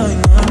 baby, don't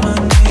ignore my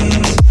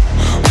needs.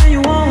 When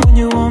you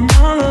want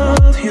my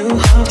love, you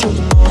have to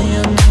come on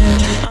your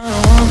knees. I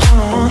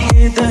don't want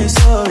hit that you're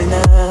sorry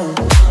now,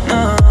 no.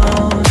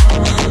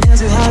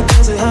 Cause you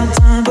had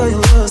time, but you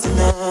lost it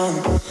now,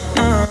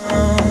 no.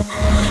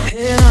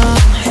 Hey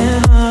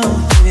now,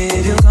 baby,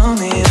 if you call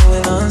me, I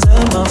will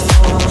answer my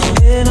phone.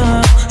 Hey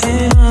now,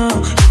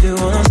 if you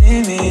wanna see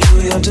me,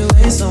 you have to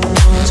wait so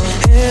much.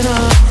 Hey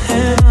now,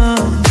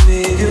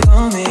 baby, if you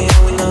call me, I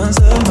will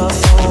answer my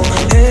phone.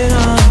 Hey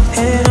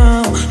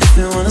now, if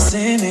you wanna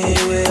see me,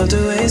 you have to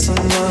wait so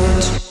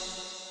much.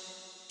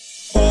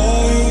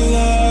 All your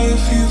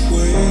life you've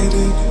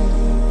waited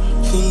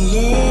for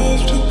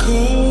love to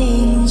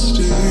come and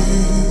stay.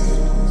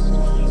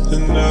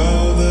 And now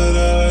that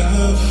I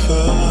have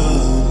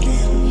found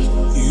you,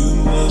 you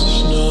must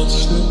not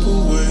slip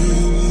away.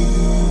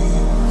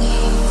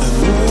 I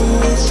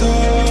know it's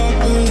hard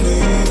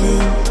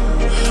believing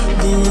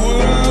the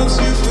words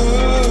you've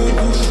heard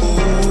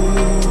before,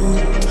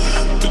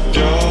 but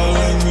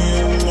darling,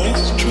 you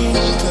must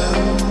trust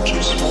them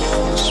just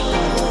once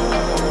more.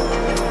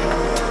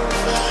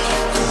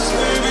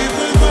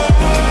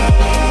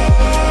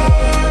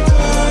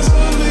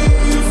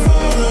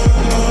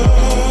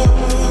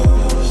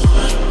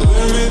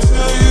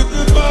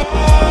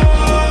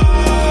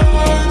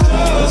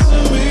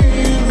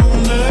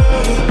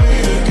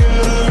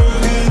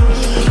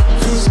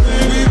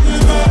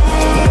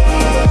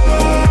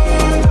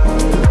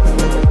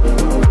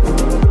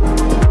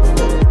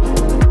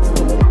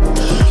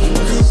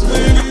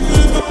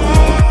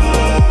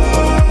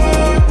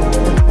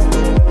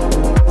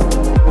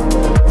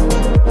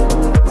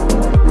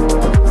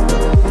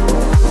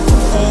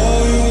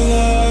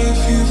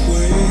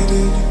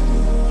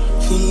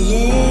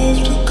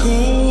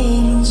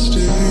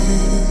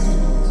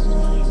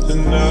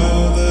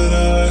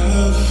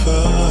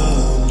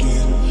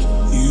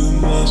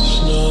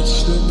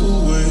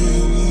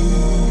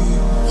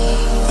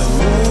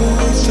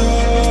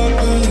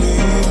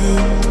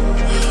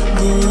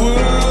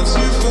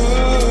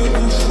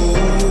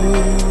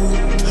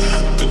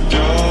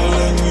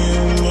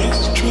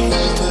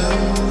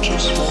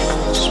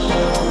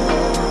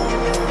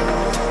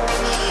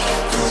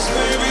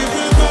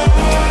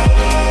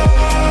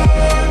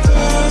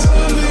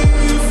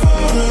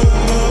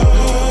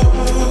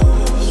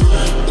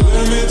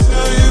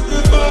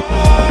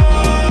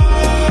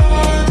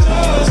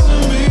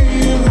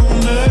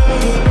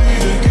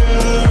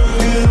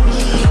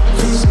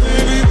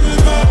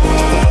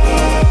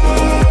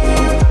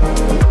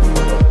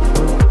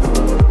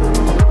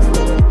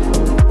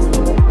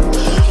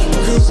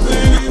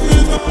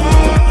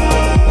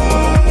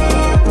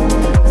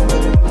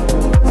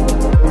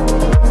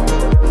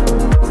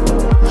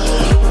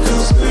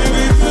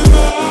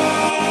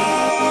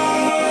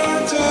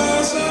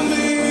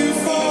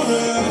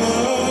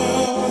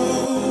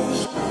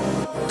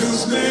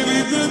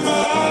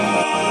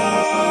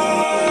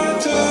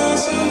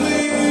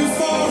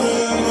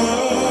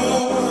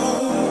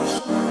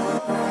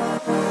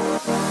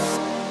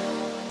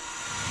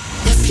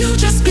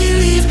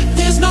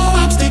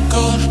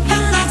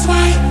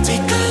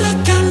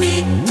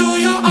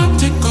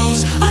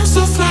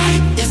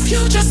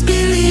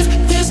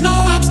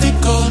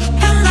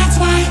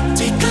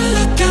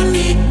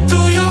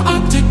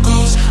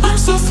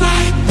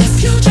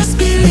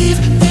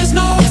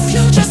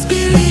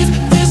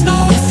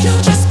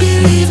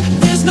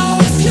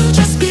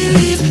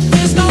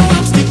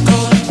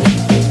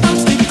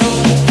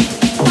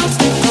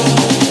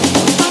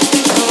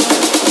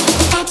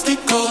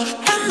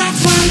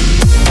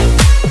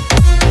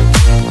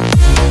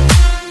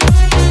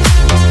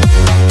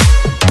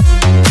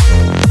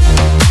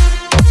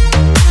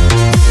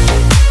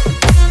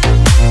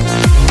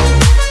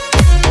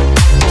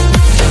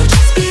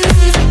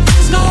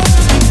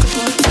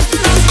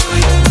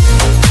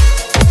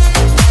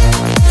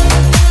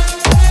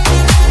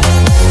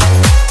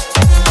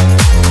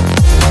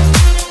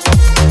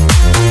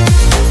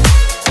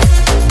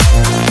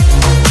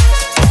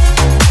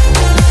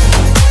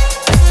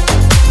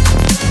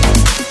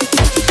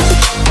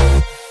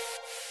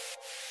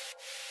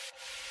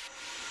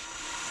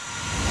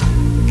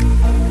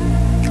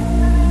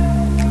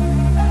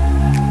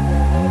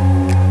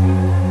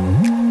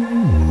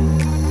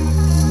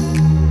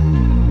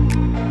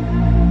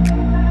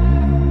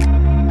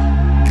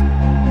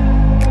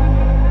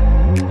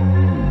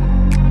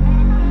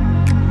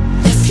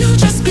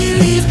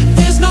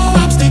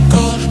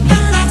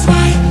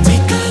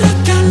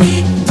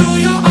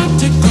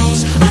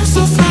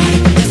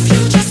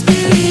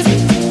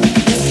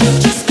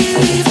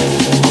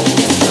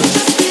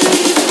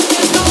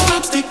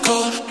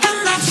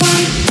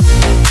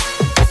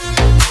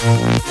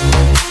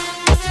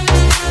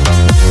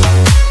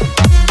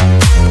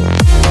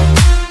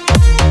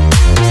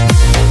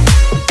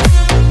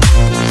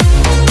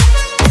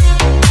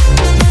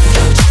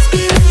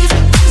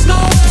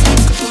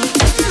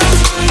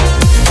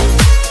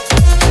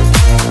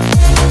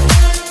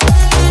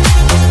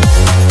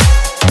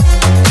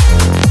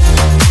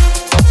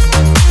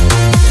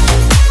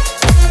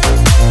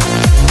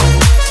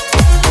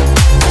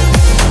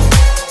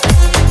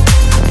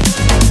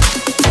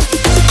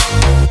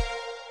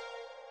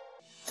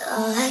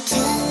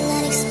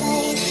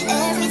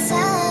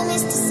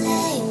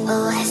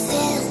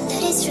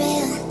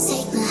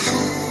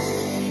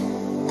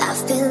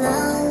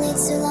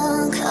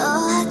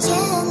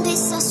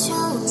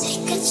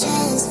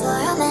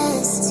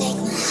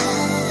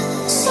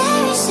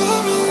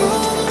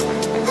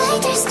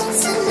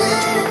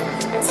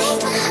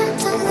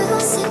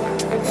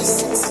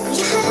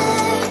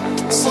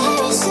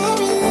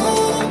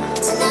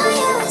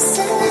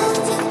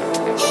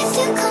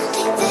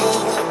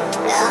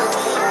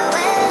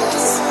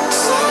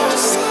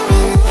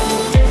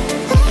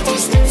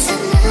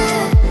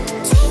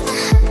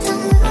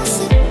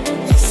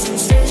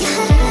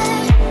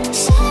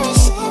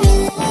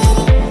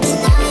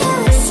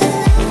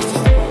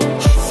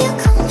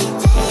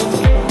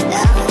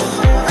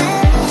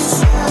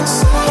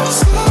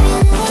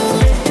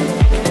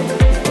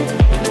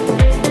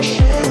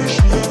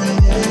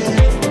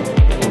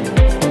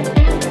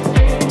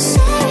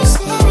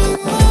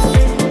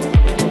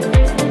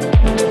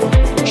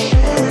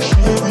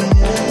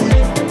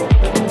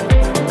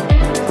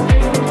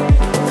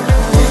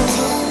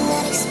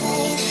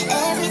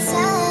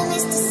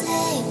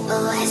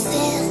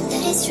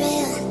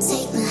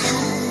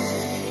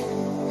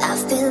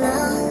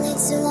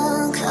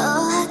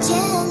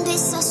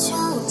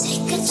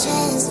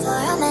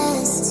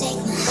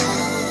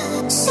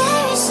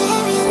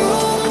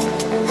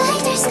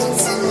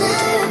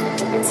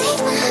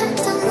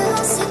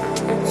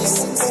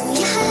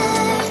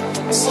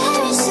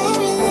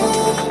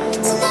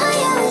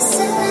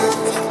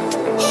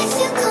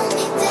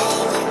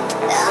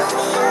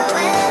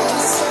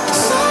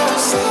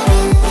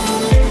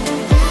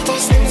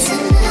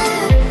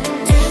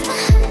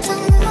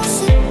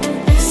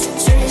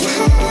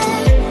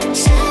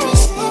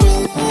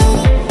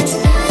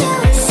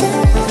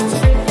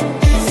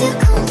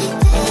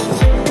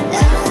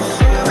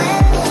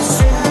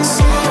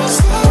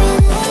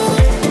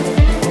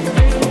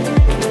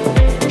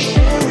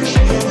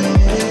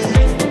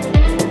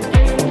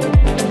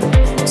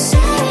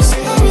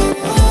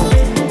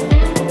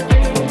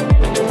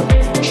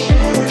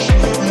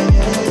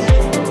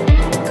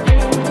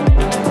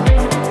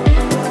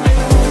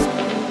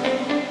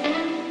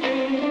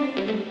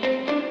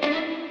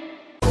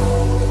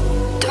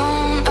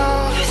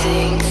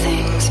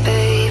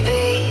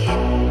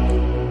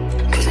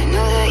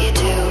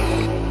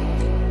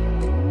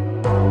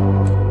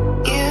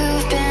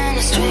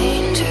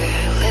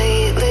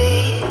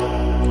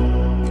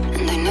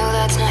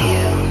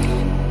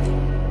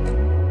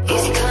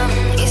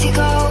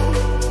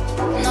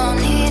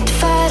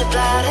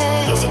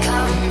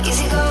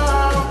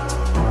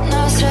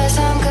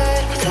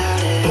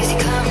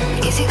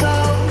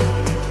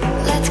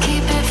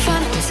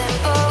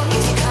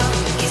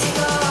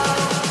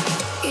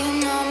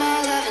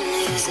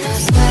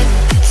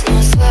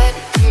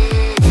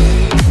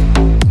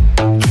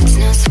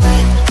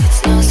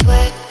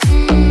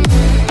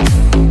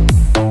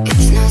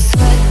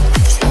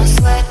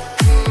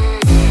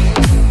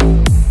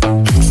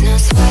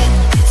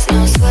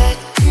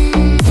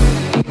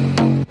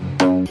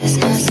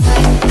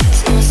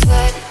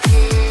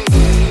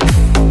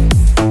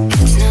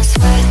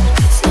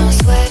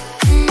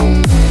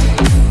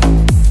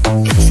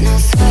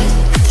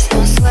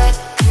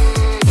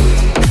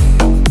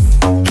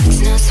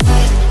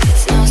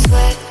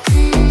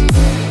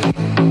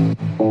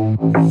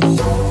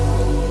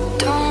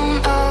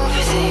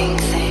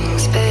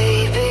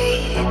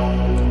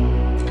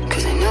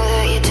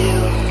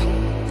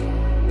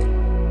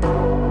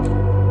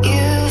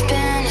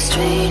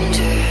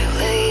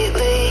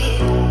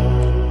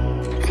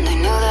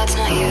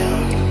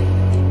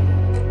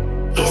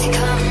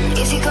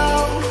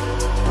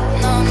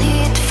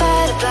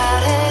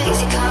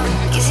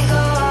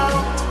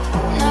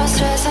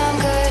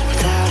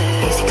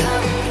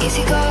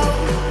 easy go.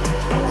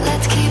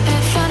 Let's keep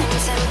it fun and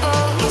simple.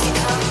 Easy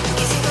come,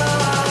 easy go.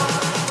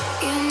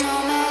 You know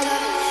my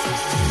love,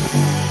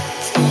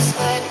 it's no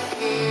sweat.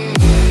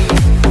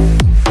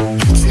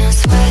 It's no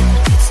sweat,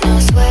 it's no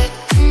sweat.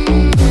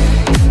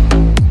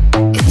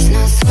 It's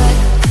no sweat,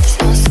 it's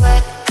no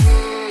sweat.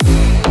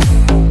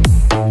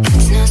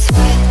 It's no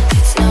sweat,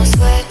 it's no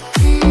sweat.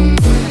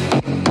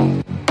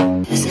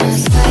 It's no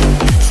sweat,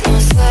 it's no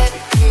sweat.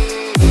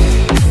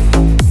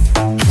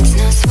 It's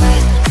no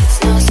sweat, it's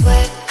no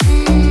sweat.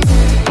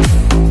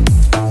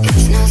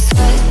 It's no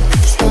sweat,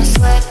 it's no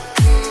sweat.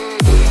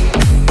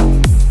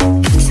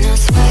 It's no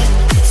sweat,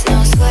 it's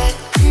no sweat.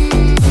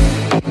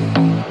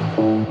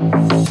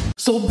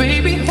 So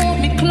baby, hold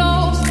me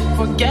close,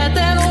 forget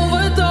that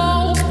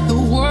overdose. The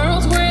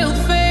world's real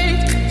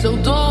fake, so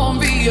don't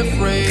be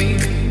afraid.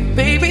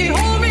 Baby,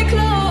 hold me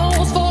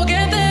close,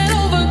 forget that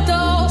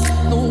overdose.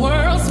 The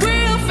world's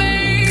real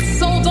fake,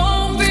 so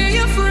don't be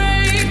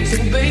afraid. So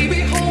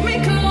baby, hold me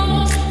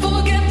close,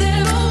 forget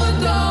that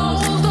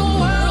overdose. The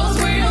world's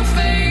real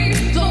fake,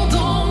 so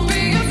don't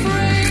be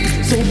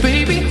afraid. So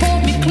baby,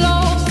 hold me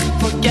close,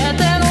 forget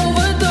that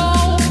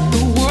overdose.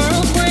 The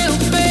world's real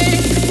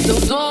fake, so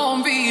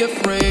don't be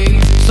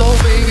afraid. So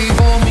baby,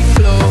 hold me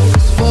close,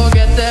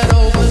 forget that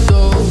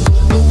overdose.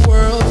 The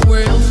world's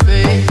real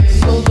fake,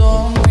 so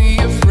don't be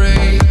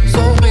afraid.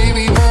 So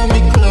baby, hold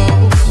me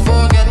close,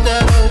 forget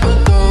that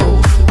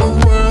overdose. The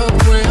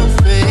world's real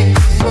fake,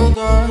 so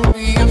don't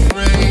be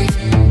afraid.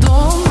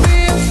 Don't be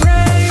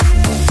afraid,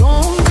 don't be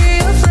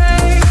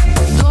afraid,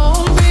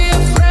 don't be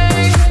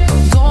afraid,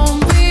 don't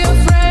be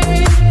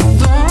afraid,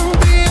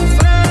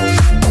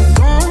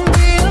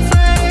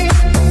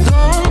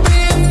 don't be afraid, don't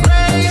be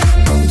afraid,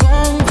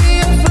 don't be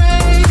afraid, don't be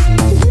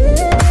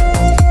afraid.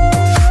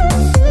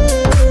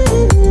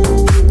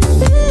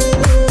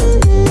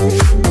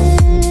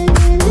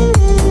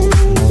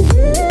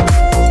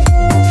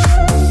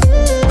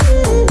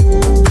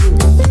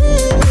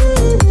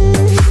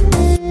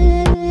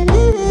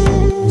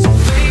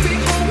 Baby,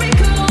 hold me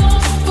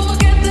close,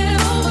 forget that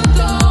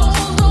overdose.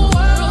 The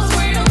world's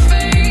real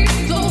fake,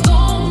 so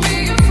don't be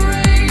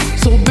afraid.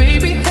 So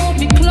baby, hold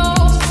me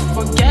close,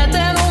 forget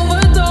that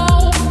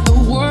overdose. The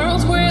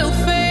world's real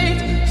fake,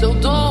 so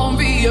don't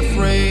be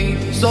afraid.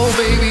 So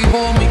baby,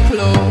 hold me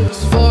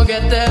close,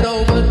 forget that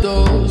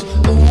overdose.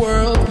 The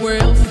world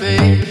will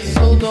fade,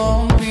 so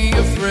don't be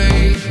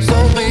afraid. So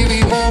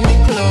baby, hold me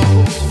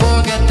close,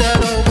 forget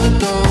that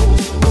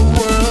overdose. The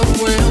world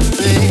will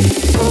fade,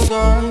 so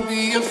don't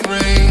be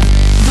afraid.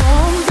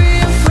 Don't be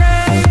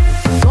afraid.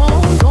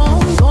 Don't be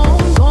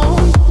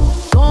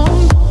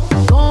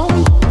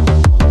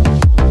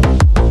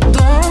afraid.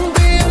 Don't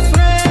be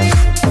afraid.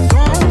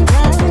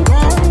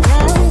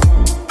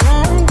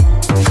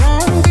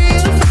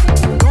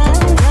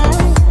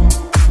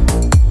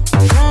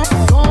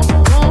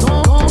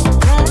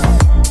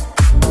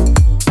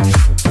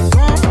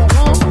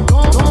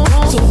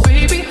 So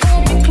baby,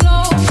 hold me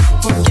close,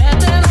 forget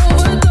that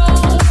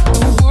overdose.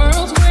 The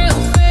world's real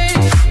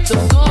fake, so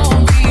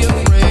don't be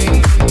afraid.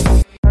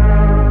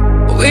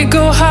 We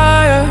go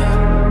higher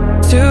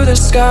to the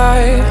sky,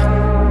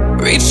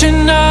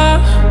 reaching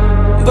up,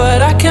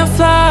 but I can't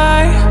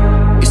fly.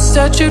 You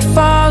said you'd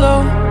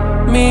follow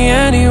me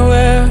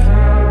anywhere,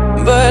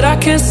 but I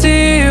can't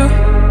see you,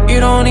 you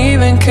don't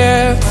even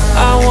care.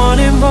 I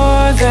wanted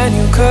more than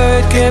you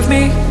could give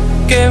me,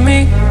 give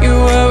me.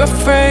 You were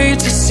afraid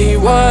to see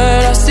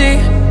what I see,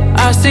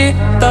 I see.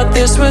 Thought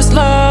this was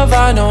love,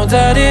 I know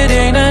that it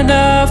ain't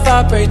enough.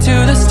 I pray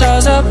to the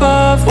stars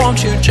above,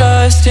 won't you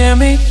just hear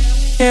me,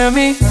 hear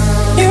me?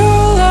 You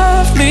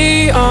left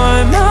me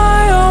on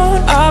my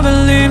own, I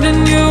believed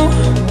in you,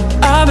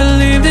 I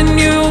believed in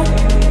you.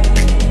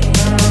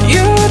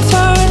 You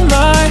turned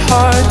my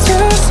heart to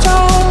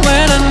stone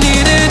when I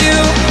needed you.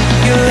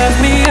 You left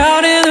me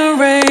out in the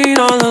rain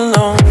all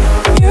alone.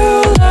 You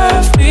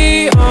left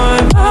me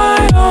on my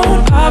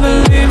own, I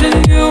believed in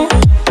you,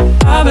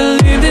 I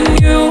believed in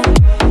you.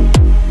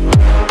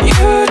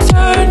 You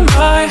turned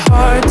my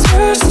heart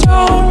to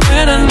stone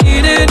when I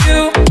needed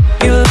you.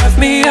 You left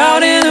me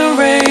out in the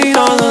rain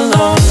all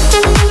alone.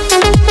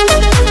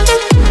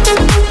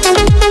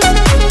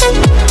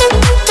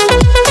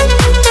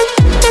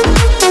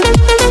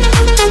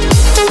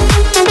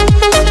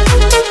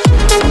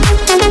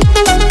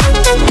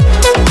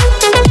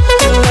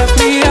 You left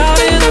me out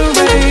in the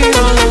rain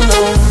all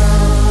alone.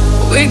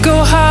 We go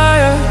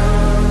higher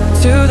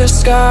to the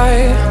sky,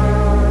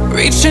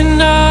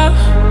 reaching up,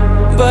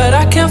 but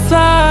I can't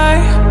fly.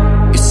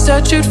 You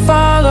said you'd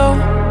follow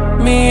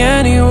me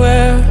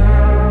anywhere,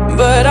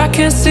 but I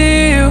can't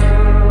see you,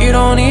 you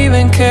don't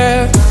even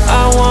care.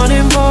 I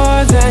wanted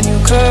more than you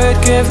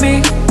could give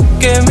me,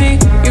 give me.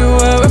 You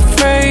were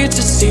afraid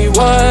to see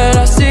what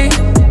I see,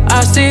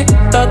 I see.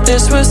 Thought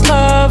this was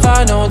love,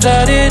 I know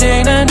that it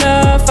ain't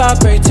enough. I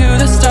pray to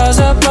the stars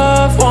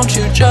above, won't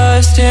you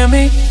just hear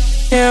me,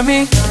 hear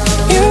me?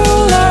 You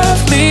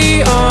left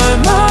me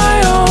on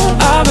my own,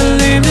 I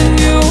believed in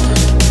you,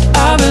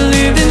 I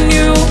believed in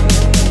you.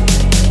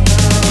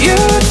 You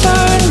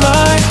turned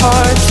my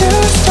heart to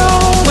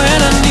stone when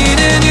I needed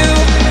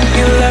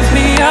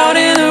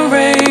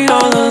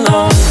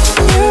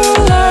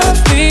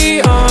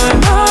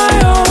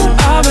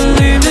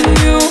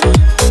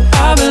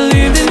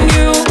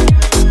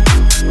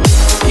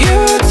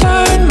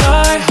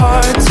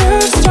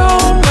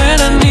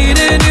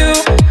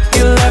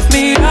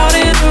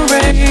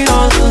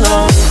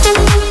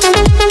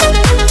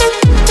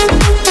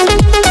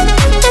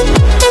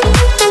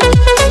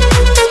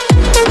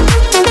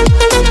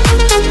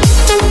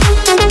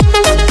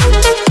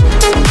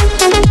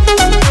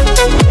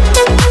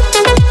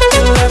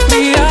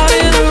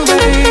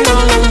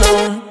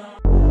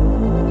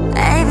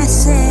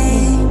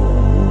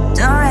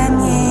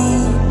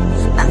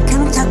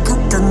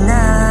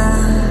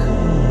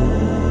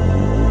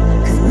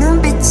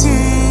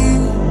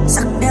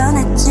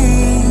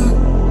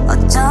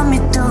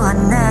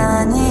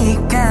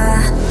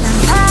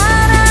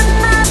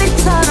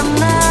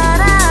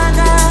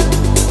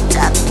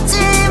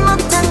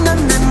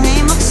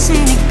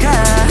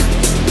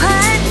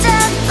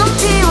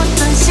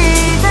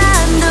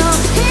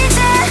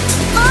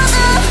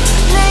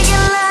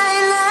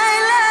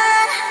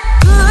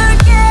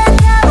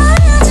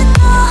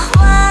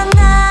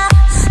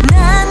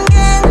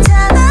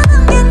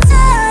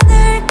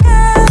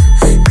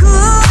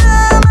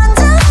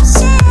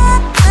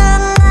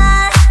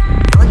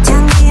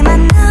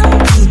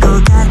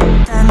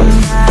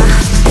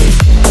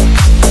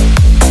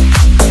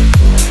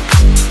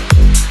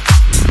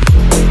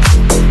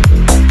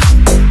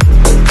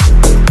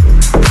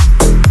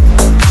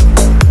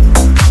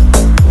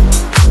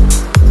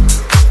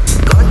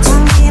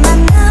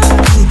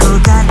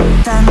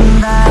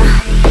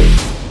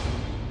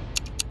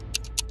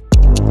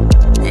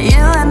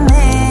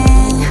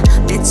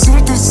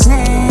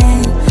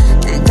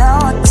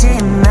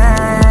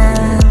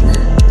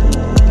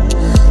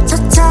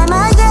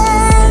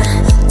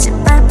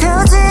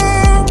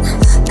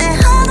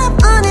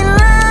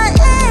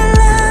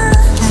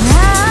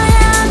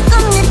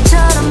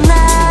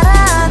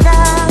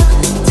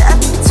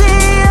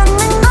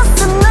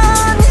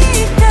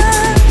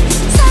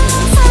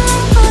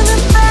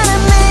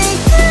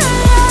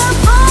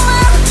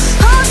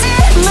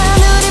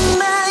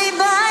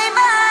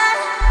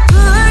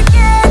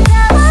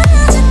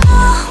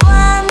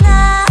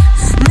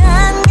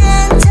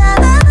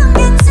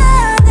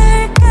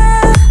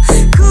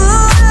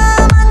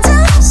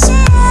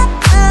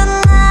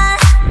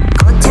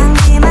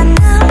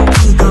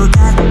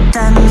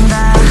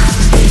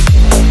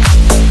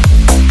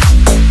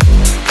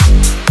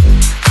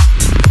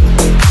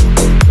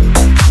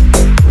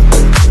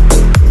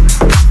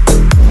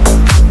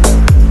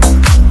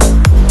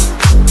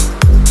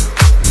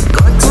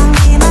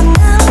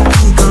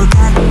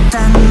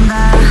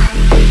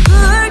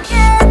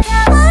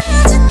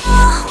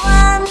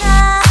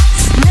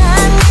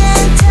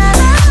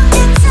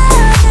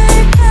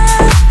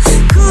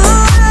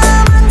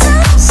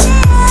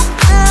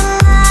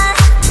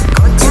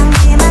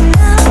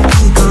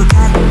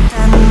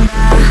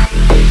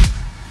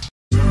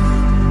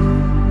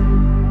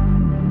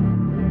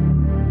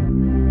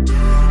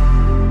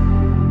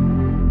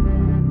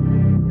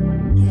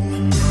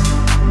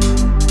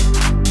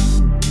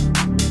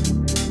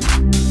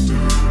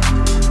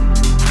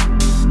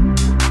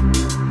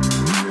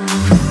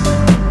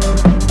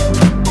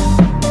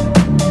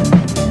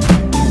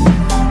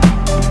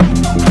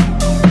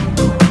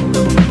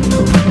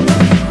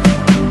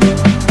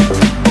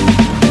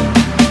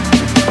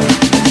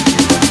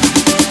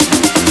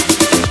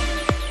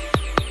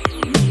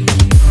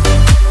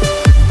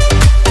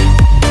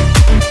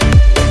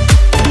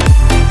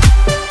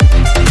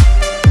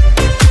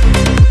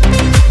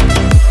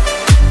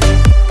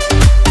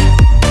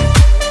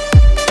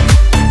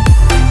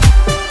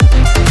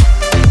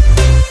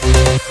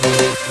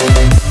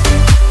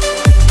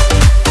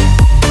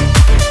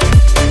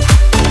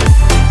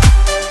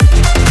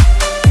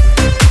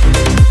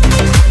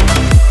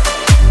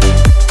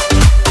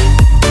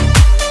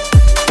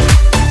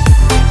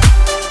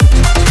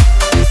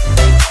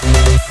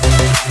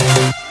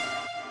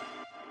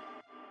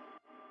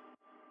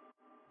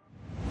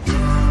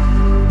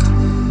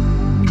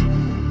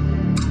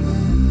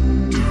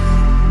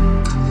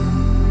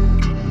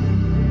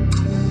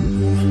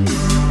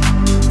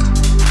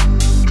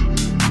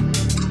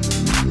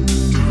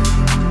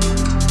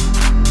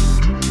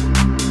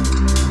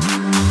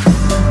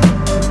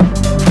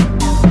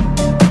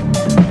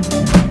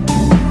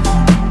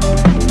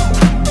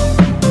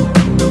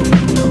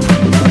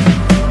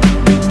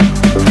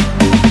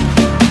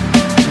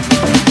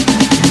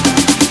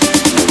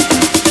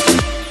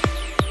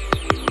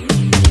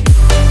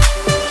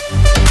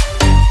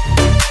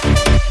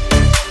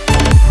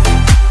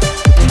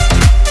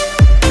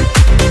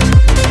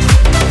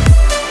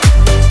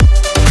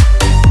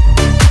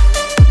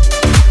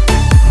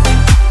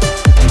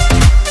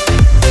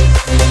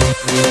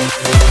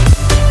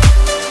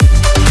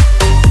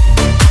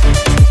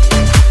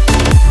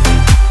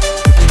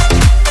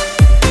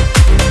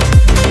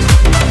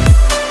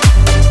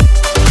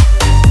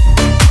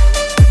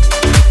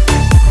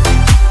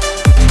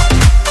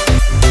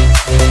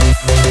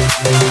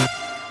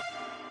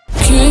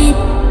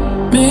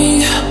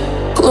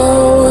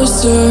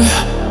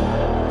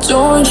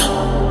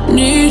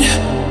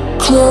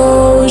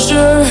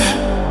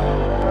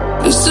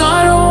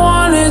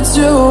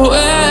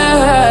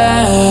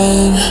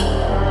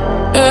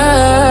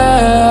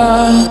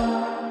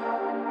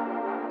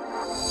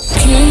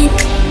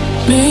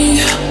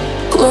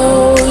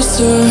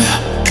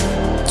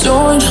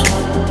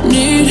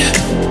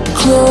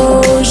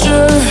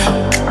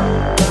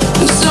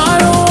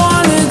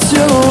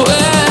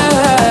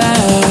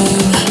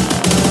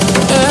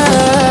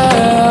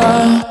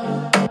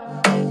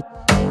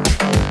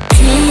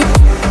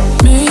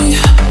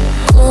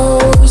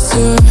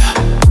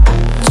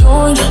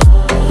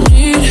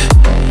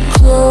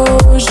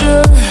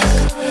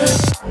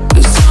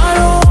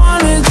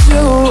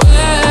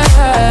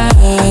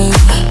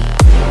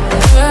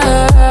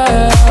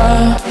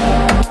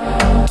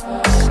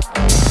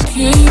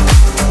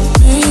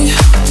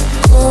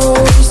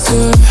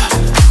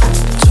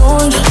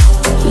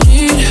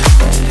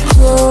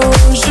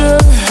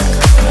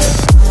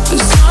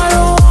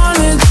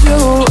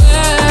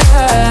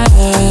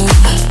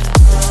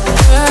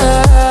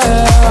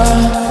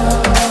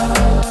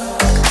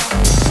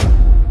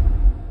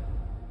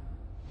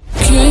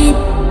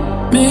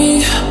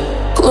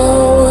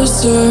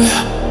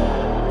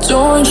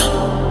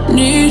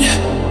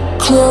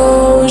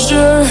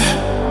closure,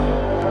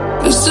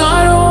 'cause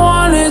I don't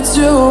want it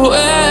to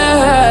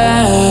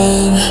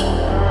end.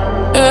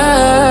 Yeah.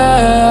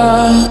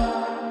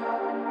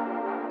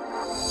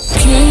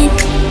 Keep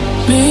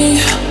me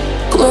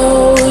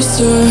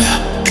closer,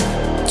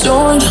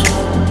 don't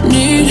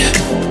need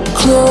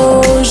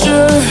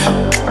closure,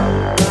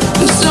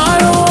 'cause I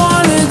don't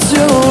want it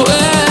to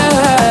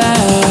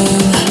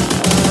end.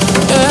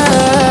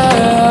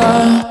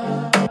 Yeah.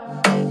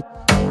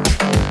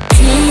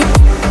 Keep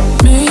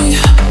me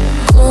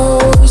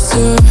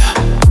closer,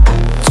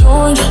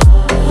 don't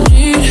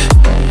need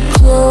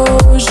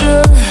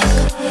closure,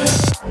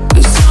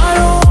 'cause I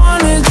don't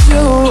want it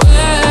to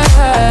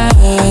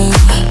end.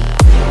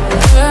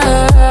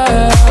 Yeah.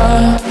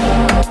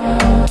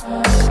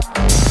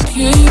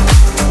 Keep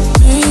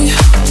me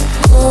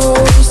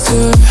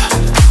closer,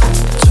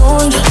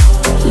 don't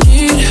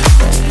need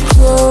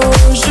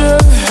closure,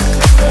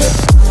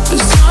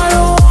 'cause I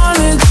don't want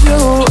it to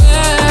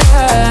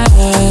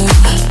end.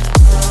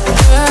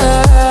 Yeah.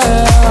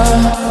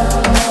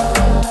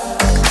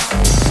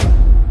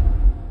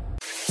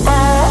 I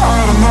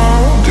don't know,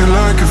 do you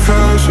like it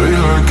fast or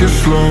you like it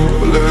slow?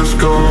 Let's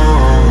go,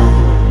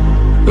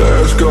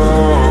 let's go.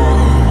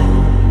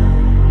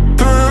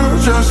 Thrill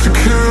just to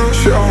kill,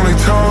 she only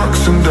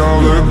talks in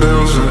dollar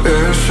bills and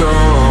it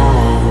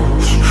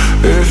shows,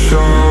 it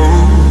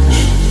shows.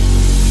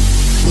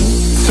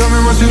 Tell me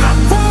what you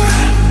want,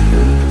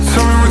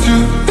 tell me what you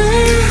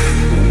need,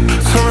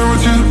 tell me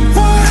what you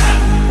want,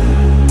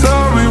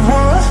 tell me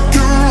what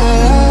you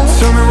want.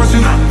 Tell me what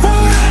you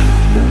want,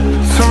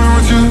 tell me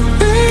what you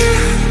need,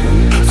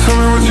 tell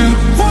me what you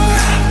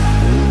want,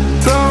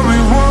 tell me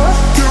what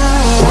you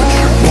want. What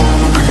you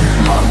wanna be,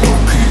 my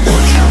little piece.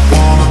 What you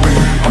wanna be,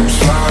 I'm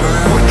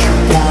sliding. What you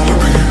wanna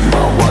be,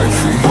 my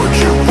wifey. What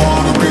you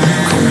wanna be,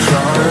 come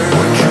try it.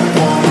 What you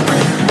wanna be,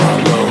 my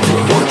lover.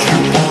 What you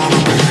wanna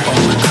be,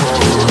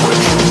 undercover. What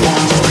you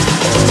wanna be.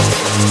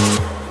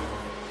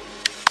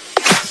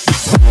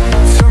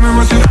 Tell me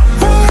what you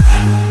want,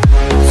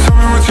 tell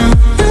me what you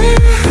need,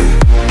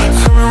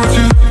 tell me what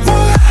you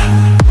want,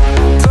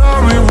 tell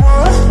me what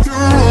you want.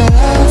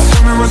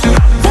 Tell me what you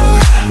want,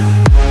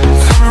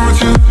 tell me what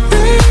you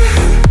need,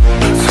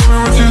 tell me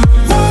what you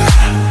want,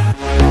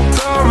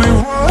 tell me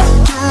what you want.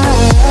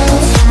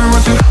 Tell me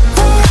what you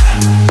want,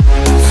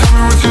 tell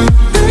me what you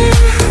need,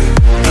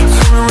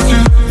 tell me what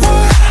you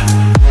want,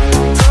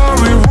 tell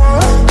me what you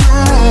want.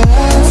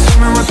 Tell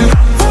me what you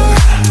want,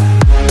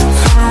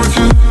 tell me what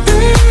you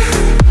need,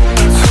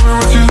 tell me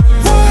what you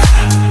want,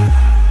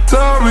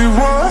 tell me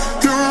what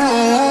you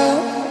want.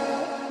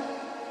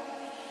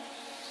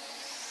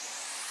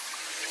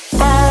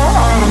 I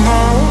don't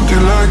know, do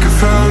you like it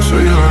fast or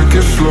you like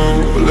it slow?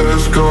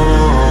 Let's go,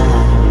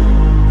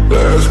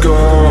 let's go.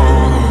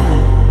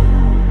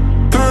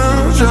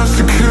 Thrill just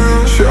to kill,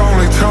 she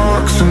only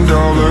talks in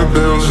dollar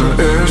bills and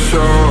it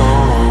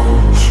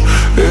shows,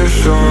 it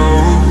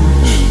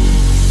shows.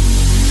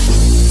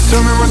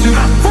 Tell me what you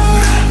want,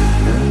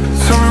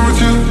 tell me what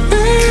you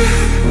need,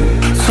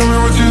 tell me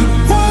what you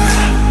want,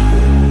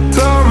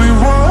 tell me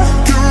what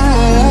you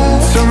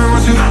want. Tell me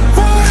what you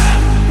want,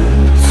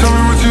 tell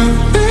me what you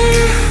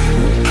need,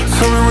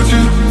 tell me what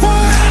you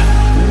want,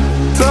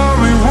 tell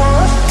me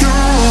what you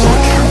want.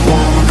 What you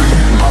wanna be,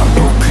 my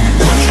little piece.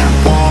 What you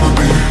wanna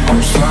be, I'm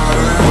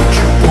sliding. What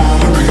you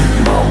wanna be,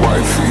 my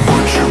wifey.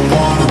 What you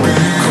wanna be,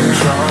 come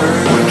try it.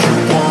 What you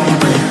wanna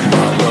be,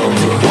 my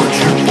lover. What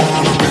you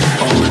wanna be,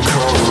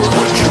 undercover.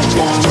 What you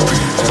wanna be,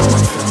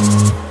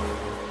 everything.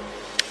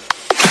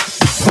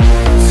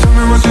 Tell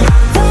me what you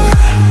want,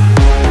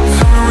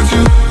 tell me what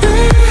you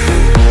need,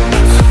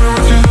 tell me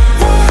what you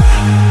want,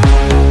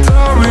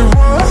 tell me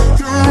what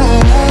you want.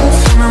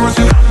 Tell me what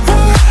you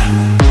want,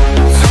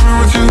 tell me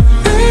what you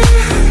need,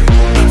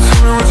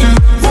 tell me what you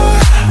want,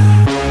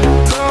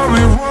 tell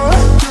me what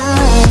you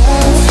want.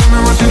 Tell me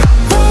what you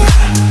want,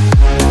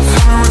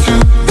 tell me what you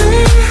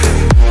need,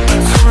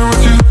 tell me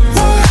what you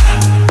want,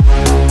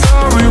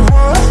 tell me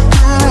what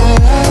you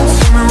want.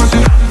 Tell me what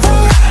you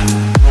want,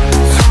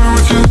 tell me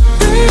what you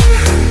need,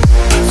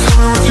 tell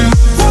me what you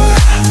want,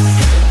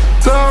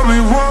 tell me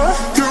what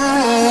you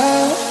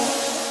want.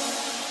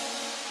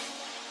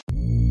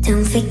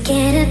 Don't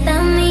forget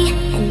about me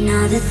and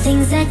all the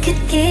things I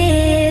could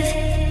give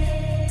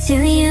to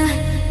you,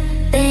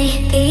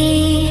 baby.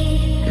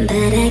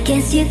 But I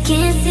guess you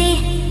can't see,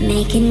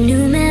 making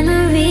new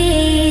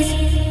memories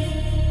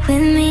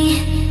with me.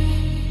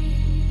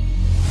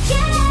 Yeah,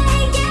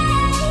 yeah,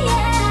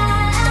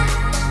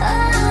 yeah.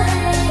 Oh,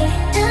 hey.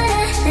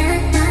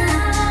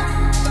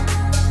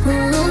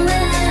 Ooh,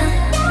 well.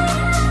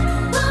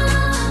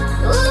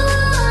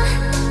 Ooh,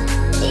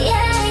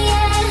 yeah,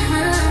 yeah.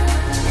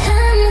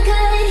 I'm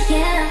good,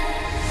 yeah.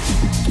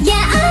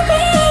 Yeah, I'll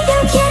be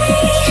okay.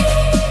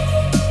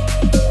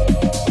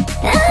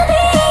 I'll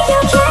be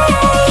okay.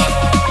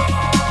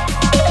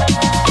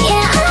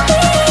 Yeah, I'll be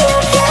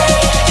okay.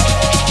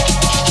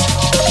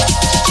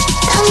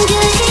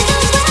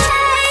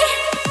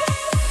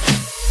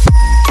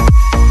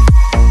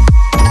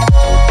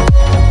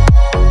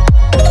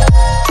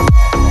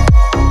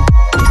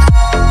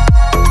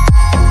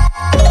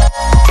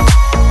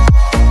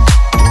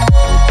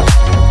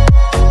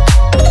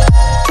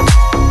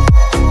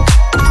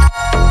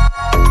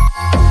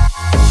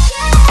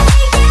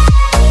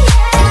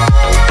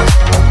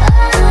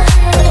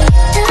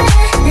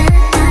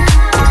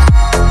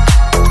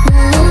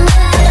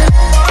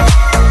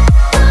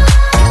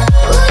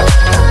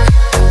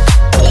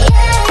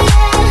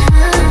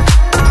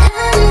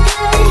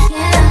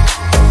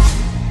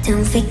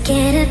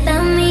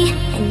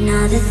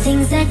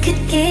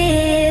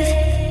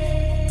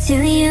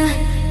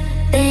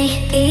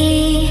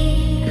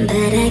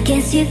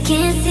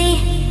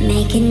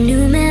 making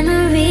new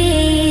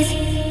memories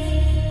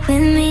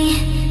with me.